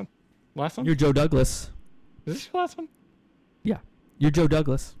next one. Last one? You're Joe Douglas. Is this your last one? Yeah. You're Joe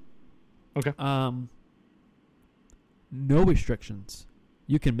Douglas. Okay. No restrictions.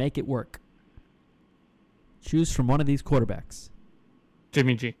 You can make it work. Choose from one of these quarterbacks.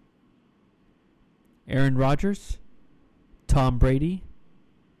 Jimmy G. Aaron Rodgers, Tom Brady,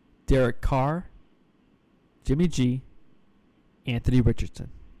 Derek Carr, Jimmy G, Anthony Richardson.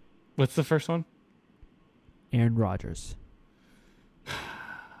 What's the first one? Aaron Rodgers.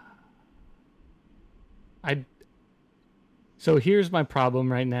 So here's my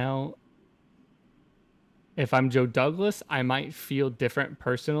problem right now. If I'm Joe Douglas, I might feel different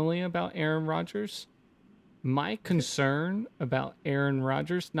personally about Aaron Rodgers. My concern about Aaron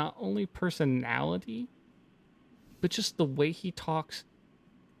Rodgers, not only personality, but just the way he talks,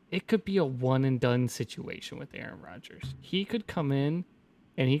 it could be a one and done situation with Aaron Rodgers. He could come in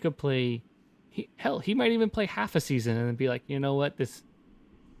and he could play, he might even play half a season and then be like, you know what,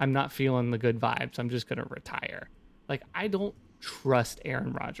 I'm not feeling the good vibes. I'm just going to retire. Like, I don't trust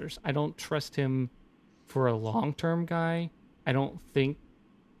Aaron Rodgers. I don't trust him for a long-term guy. I don't think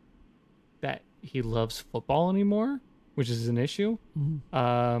that he loves football anymore, which is an issue.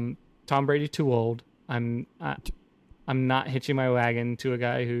 Mm-hmm. Tom Brady too old. I'm not hitching my wagon to a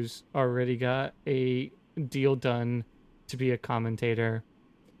guy who's already got a deal done to be a commentator.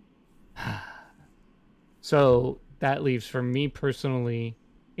 So that leaves for me personally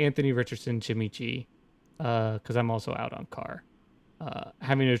Anthony Richardson, Jimmy G, because I'm also out on Carr.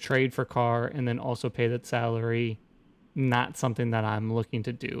 Having to trade for Carr and then also pay that salary, not something that I'm looking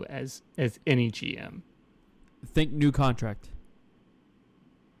to do as any GM. Think new contract.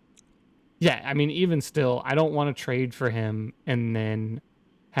 Yeah, I mean, even still, I don't want to trade for him and then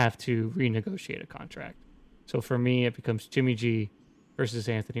have to renegotiate a contract. So for me, it becomes Jimmy G versus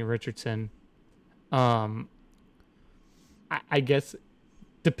Anthony Richardson. I guess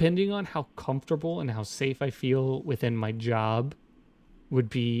depending on how comfortable and how safe I feel within my job would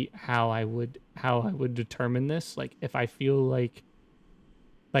be how I would determine this. Like if I feel like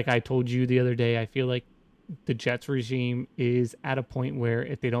I told you the other day, I feel like the Jets regime is at a point where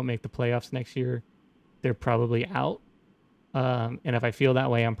if they don't make the playoffs next year, they're probably out. And if I feel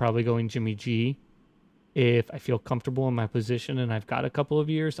that way, I'm probably going Jimmy G. If I feel comfortable in my position and I've got a couple of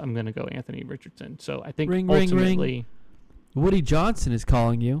years, I'm going to go Anthony Richardson. So I think ultimately... Woody Johnson is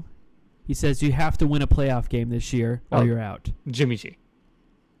calling you. He says you have to win a playoff game this year or you're out. Jimmy G.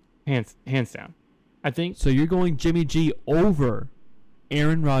 Hands down. I think... So you're going Jimmy G over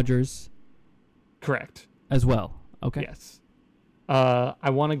Aaron Rodgers... Correct. As well. Okay. Yes. I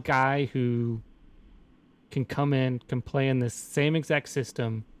want a guy who can come in, can play in this same exact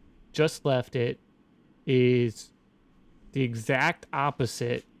system, just left it, is the exact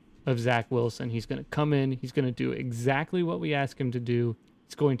opposite of Zach Wilson. He's going to come in, he's going to do exactly what we ask him to do.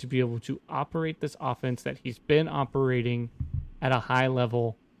 He's going to be able to operate this offense that he's been operating at a high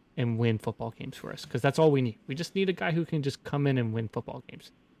level and win football games for us, because that's all we need. We just need a guy who can just come in and win football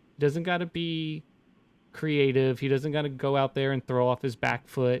games. He doesn't got to be creative. He doesn't got to go out there and throw off his back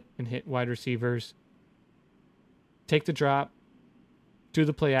foot and hit wide receivers. Take the drop, do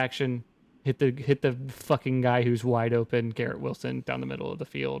the play action, hit the fucking guy who's wide open, Garrett Wilson, down the middle of the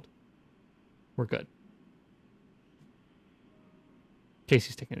field. We're good.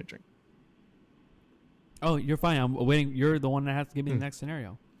 Casey's taking a drink. Oh, you're fine. I'm waiting. You're the one that has to give me the next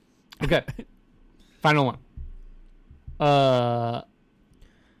scenario. Okay. Final one.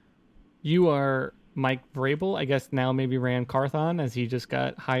 You are Mike Vrabel, I guess now maybe Ran Carthon, as he just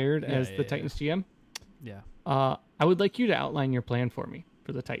got hired as the Titans GM. Yeah. I would like you to outline your plan for me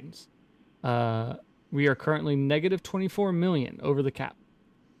for the Titans. We are currently negative $24 million over the cap.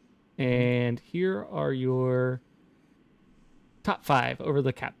 And here are your top 5 over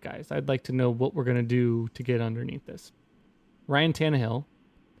the cap guys. I'd like to know what we're going to do to get underneath this. Ryan Tannehill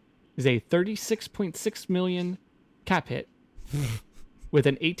is a $36.6 million cap hit with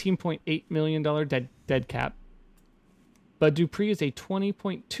an $18.8 million dead cap. Bud Dupree is a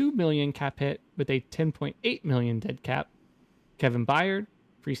 $20.2 million cap hit with a $10.8 million dead cap. Kevin Byard,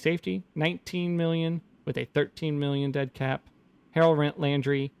 free safety, $19 million with a $13 million dead cap. Harold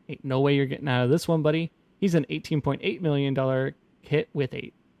Landry, ain't no way you're getting out of this one, buddy. He's an $18.8 million hit with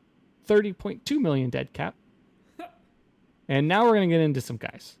a $30.2 million dead cap. And now we're going to get into some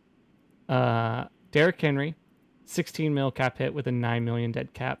guys. Derrick Henry, $16 million cap hit with a $9 million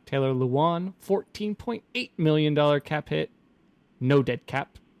dead cap. Taylor Lewan, $14.8 million cap hit, no dead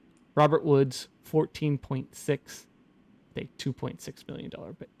cap. Robert Woods, $14.6 with a $2.6 million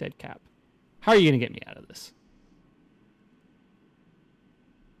dead cap. How are you going to get me out of this?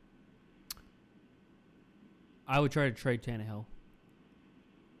 I would try to trade Tannehill.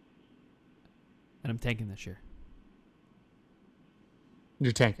 And I'm tanking this year.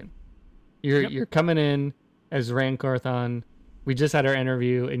 You're tanking. You're coming in as Ran Carthon. We just had our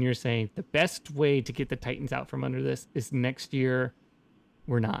interview, and you're saying the best way to get the Titans out from under this is next year.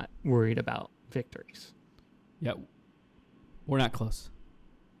 We're not worried about victories. Yeah. We're not close.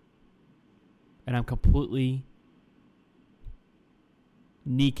 And I'm completely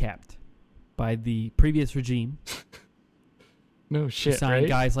kneecapped by the previous regime. No shit, signed right?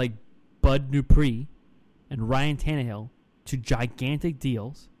 Guys like Bud Dupree and Ryan Tannehill to gigantic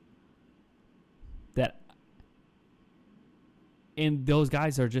deals and those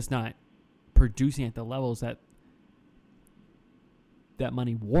guys are just not producing at the levels that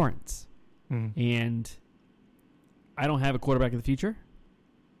money warrants. And I don't have a quarterback of the future.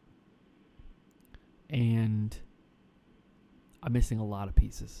 And I'm missing a lot of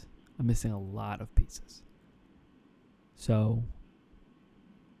pieces. So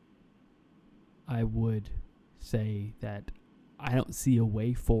I would say that I don't see a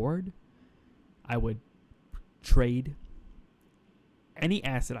way forward. I would trade any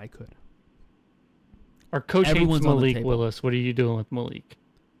asset I could. Our coach Everyone's hates on the Malik table. Willis. What are you doing with Malik?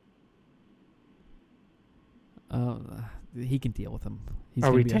 He can deal with him. He's Are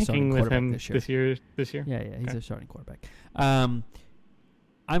gonna we be our starting tanking with quarterback him this year? this year? Yeah, he's Okay. a starting quarterback. I'm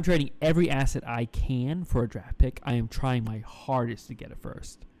trading every asset I can for a draft pick. I am trying my hardest to get it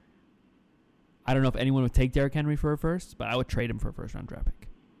first. I don't know if anyone would take Derrick Henry for a first, but I would trade him for a first-round draft pick.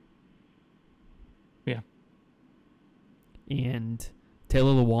 Yeah. And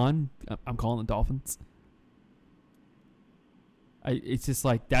Taylor Lewan, I'm calling the Dolphins. It's just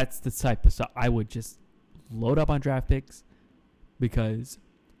like that's the type of stuff I would just load up on draft picks because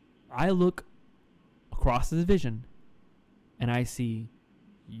I look across the division and I see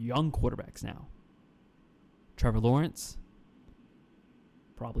young quarterbacks now. Trevor Lawrence,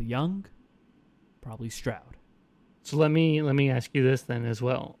 probably Young, probably Stroud. So let me ask you this then as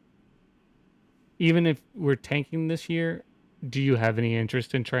well. Even if we're tanking this year, do you have any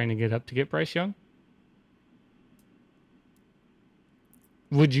interest in trying to get up to get Bryce Young?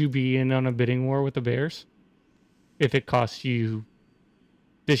 Would you be in on a bidding war with the Bears if it costs you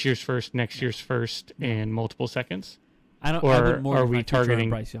this year's first, next year's first, and multiple seconds? I Or wouldn't more are of we my future on targeting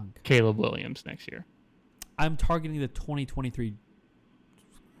Bryce Young? Caleb Williams next year? I'm targeting the 2023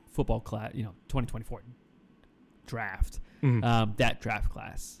 football class, 2024 draft. Mhm. That draft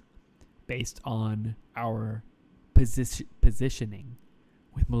class, based on our positioning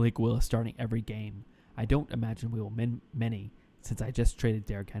with Malik Willis starting every game. I don't imagine we will many, since I just traded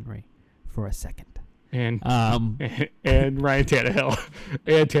Derrick Henry for a second. And and Ryan Tannehill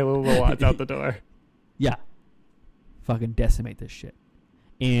and Taylor Watts out the door. Yeah. Fucking decimate this shit.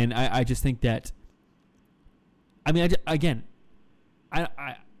 And I just think that, I mean,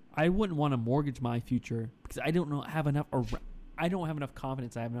 I wouldn't want to mortgage my future because I don't have enough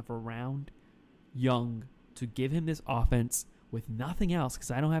confidence. I have enough around Young to give him this offense with nothing else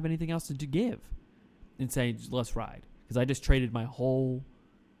because I don't have anything else to give and say, let's ride. Because I just traded my whole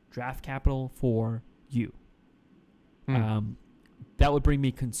draft capital for you. That would bring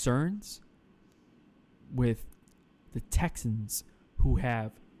me concerns with the Texans, who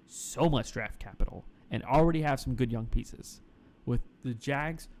have so much draft capital and already have some good young pieces. With the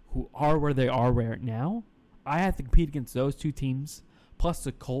Jags, who are where they are right now, I have to compete against those two teams, plus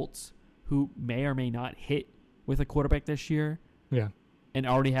the Colts, who may or may not hit with a quarterback this year. Yeah. And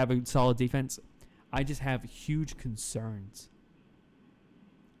already have a solid defense. I just have huge concerns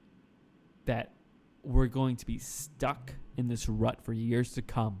that we're going to be stuck in this rut for years to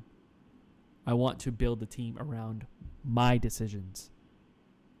come. I want to build the team around my decisions.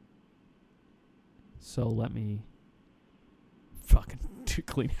 So let me fucking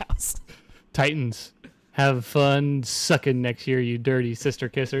clean house. Titans, have fun sucking next year, you dirty sister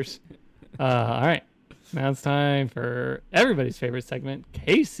kissers. All right. Now it's time for everybody's favorite segment,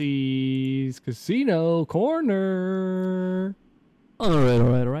 Casey's Casino Corner. All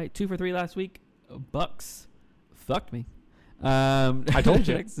right. 2 for 3 last week. Bucks fucked me. I told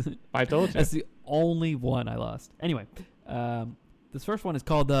you. I told you. That's the only one I lost. Anyway, this first one is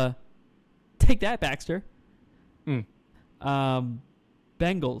called Take That, Baxter.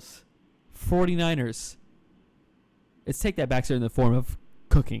 Bengals, 49ers. It's Take That, Baxter in the form of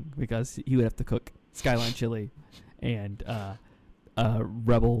cooking because he would have to cook Skyline Chili and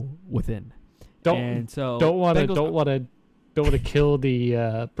Rebel Within. Don't want to kill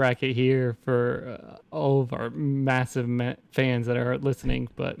the bracket here for all of our massive fans that are listening,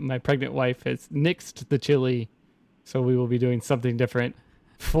 but my pregnant wife has nixed the chili, so we will be doing something different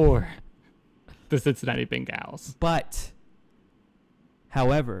for the Cincinnati Bengals. But,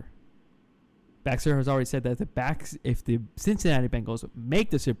 however, Baxter has already said that if the Cincinnati Bengals make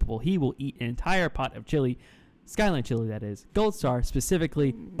the Super Bowl, he will eat an entire pot of chili, Skyline Chili that is, Gold Star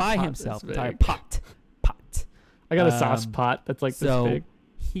specifically, by himself, entire pot. I got a sauce pot that's like this big.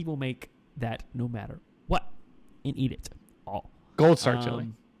 He will make that no matter what and eat it all. Gold Star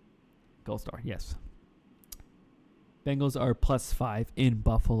chili. Gold Star, yes. Bengals are +5 in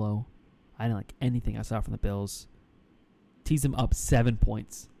Buffalo. I didn't like anything I saw from the Bills. Tease them up 7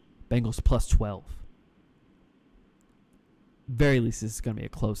 points. Bengals +12. Very least this is going to be a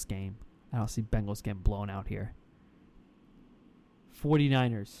close game. I don't see Bengals getting blown out here.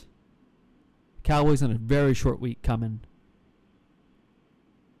 49ers. Cowboys on a very short week coming.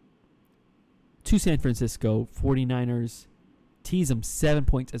 To San Francisco. 49ers. Tease them 7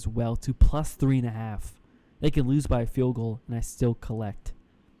 points as well to +3.5. They can lose by a field goal and I still collect.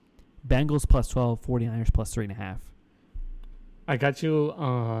 Bengals +12. 49ers +3.5. I got you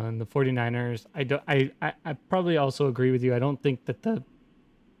on the 49ers. I probably also agree with you. I don't think that the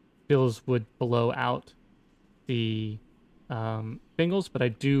Bills would blow out the Bengals, but I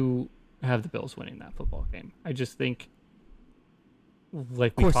do have the Bills winning that football game. I just think,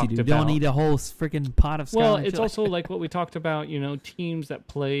 like we talked about, you don't need a whole freaking pot of Skyline. Well, it's also like what we talked about, teams that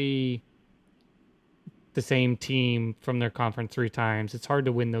play the same team from their conference 3 times. It's hard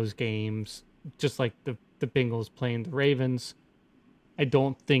to win those games, just like the Bengals playing the Ravens. I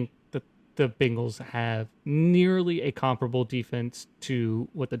don't think that the Bengals have nearly a comparable defense to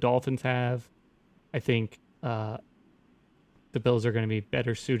what the Dolphins have. I think the Bills are going to be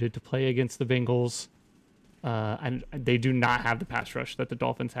better suited to play against the Bengals. And they do not have the pass rush that the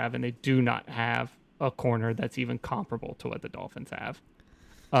Dolphins have, and they do not have a corner that's even comparable to what the Dolphins have.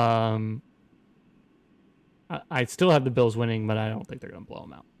 I still have the Bills winning, but I don't think they're going to blow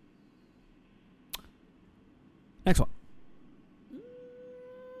them out. Next one.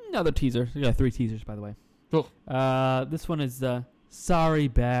 Another teaser. We got 3 teasers, by the way. Cool. This one is the sorry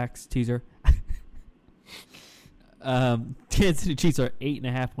backs teaser. Kansas City Chiefs are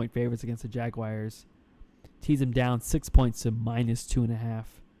 8.5 point favorites against the Jaguars. Tease them down 6 points to -2.5.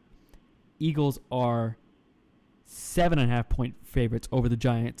 Eagles are 7.5 point favorites over the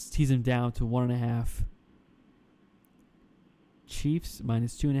Giants. Tease them down to 1.5. Chiefs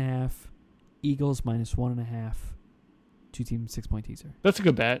 -2.5. Eagles -1.5. 2 team 6 point teaser. That's a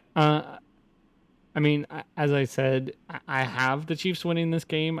good bet. I mean, as I said, I have the Chiefs winning this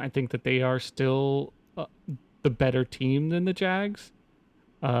game. I think that they are still the better team than the Jags.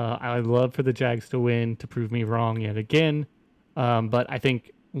 I would love for the Jags to win to prove me wrong yet again. But I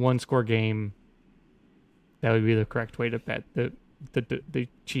think 1-score game, that would be the correct way to bet the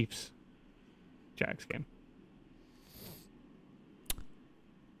Chiefs Jags game.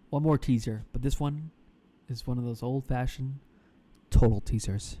 One more teaser, but this one is one of those old-fashioned total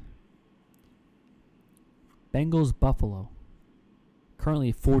teasers. Bengals Buffalo.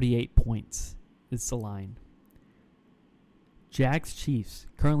 Currently 48 points is the line. Jags Chiefs.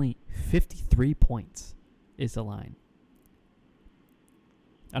 Currently 53 points is the line.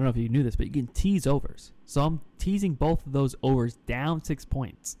 I don't know if you knew this, but you can tease overs. So I'm teasing both of those overs down 6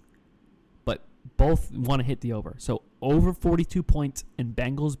 points. But both want to hit the over. So over 42 points in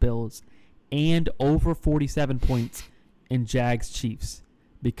Bengals Bills and over 47 points in Jags Chiefs.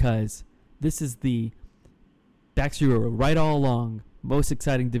 Because this is the, Baxter, you were right all along, most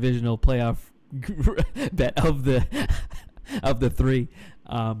exciting divisional playoff bet of the 3.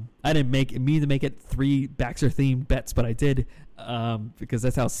 I didn't mean to make it 3 Baxter themed bets, but I did because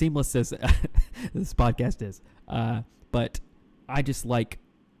that's how seamless this podcast is. But I just like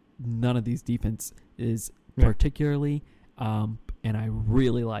none of these defense is particularly, and I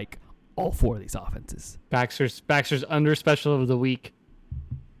really like all 4 of these offenses. Baxter's under special of the week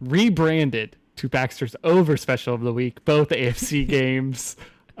rebranded to Baxter's over special of the week. Both AFC games.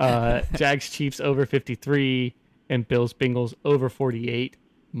 Jags Chiefs over 53 and Bills Bengals over 48.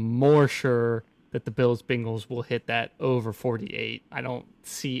 More sure that the Bills Bengals will hit that over 48. I don't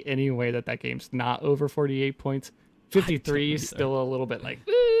see any way that game's not over 48 points. 53 is still a little bit like,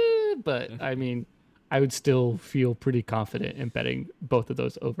 but I mean, I would still feel pretty confident in betting both of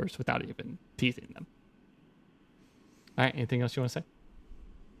those overs without even teasing them. All right, anything else you want to say?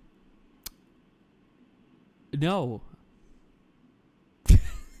 No.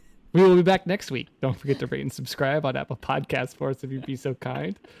 We will be back next week. Don't forget to rate and subscribe on Apple Podcasts for us if you'd be so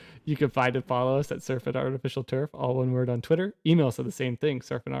kind. You can find and follow us at surfandartificialturf, all one word, on Twitter. Email us at the same thing,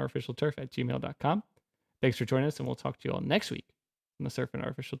 surfandartificialturf@gmail.com. Thanks for joining us, and we'll talk to you all next week on the Surf and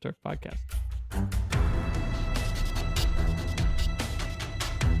Artificial Turf podcast.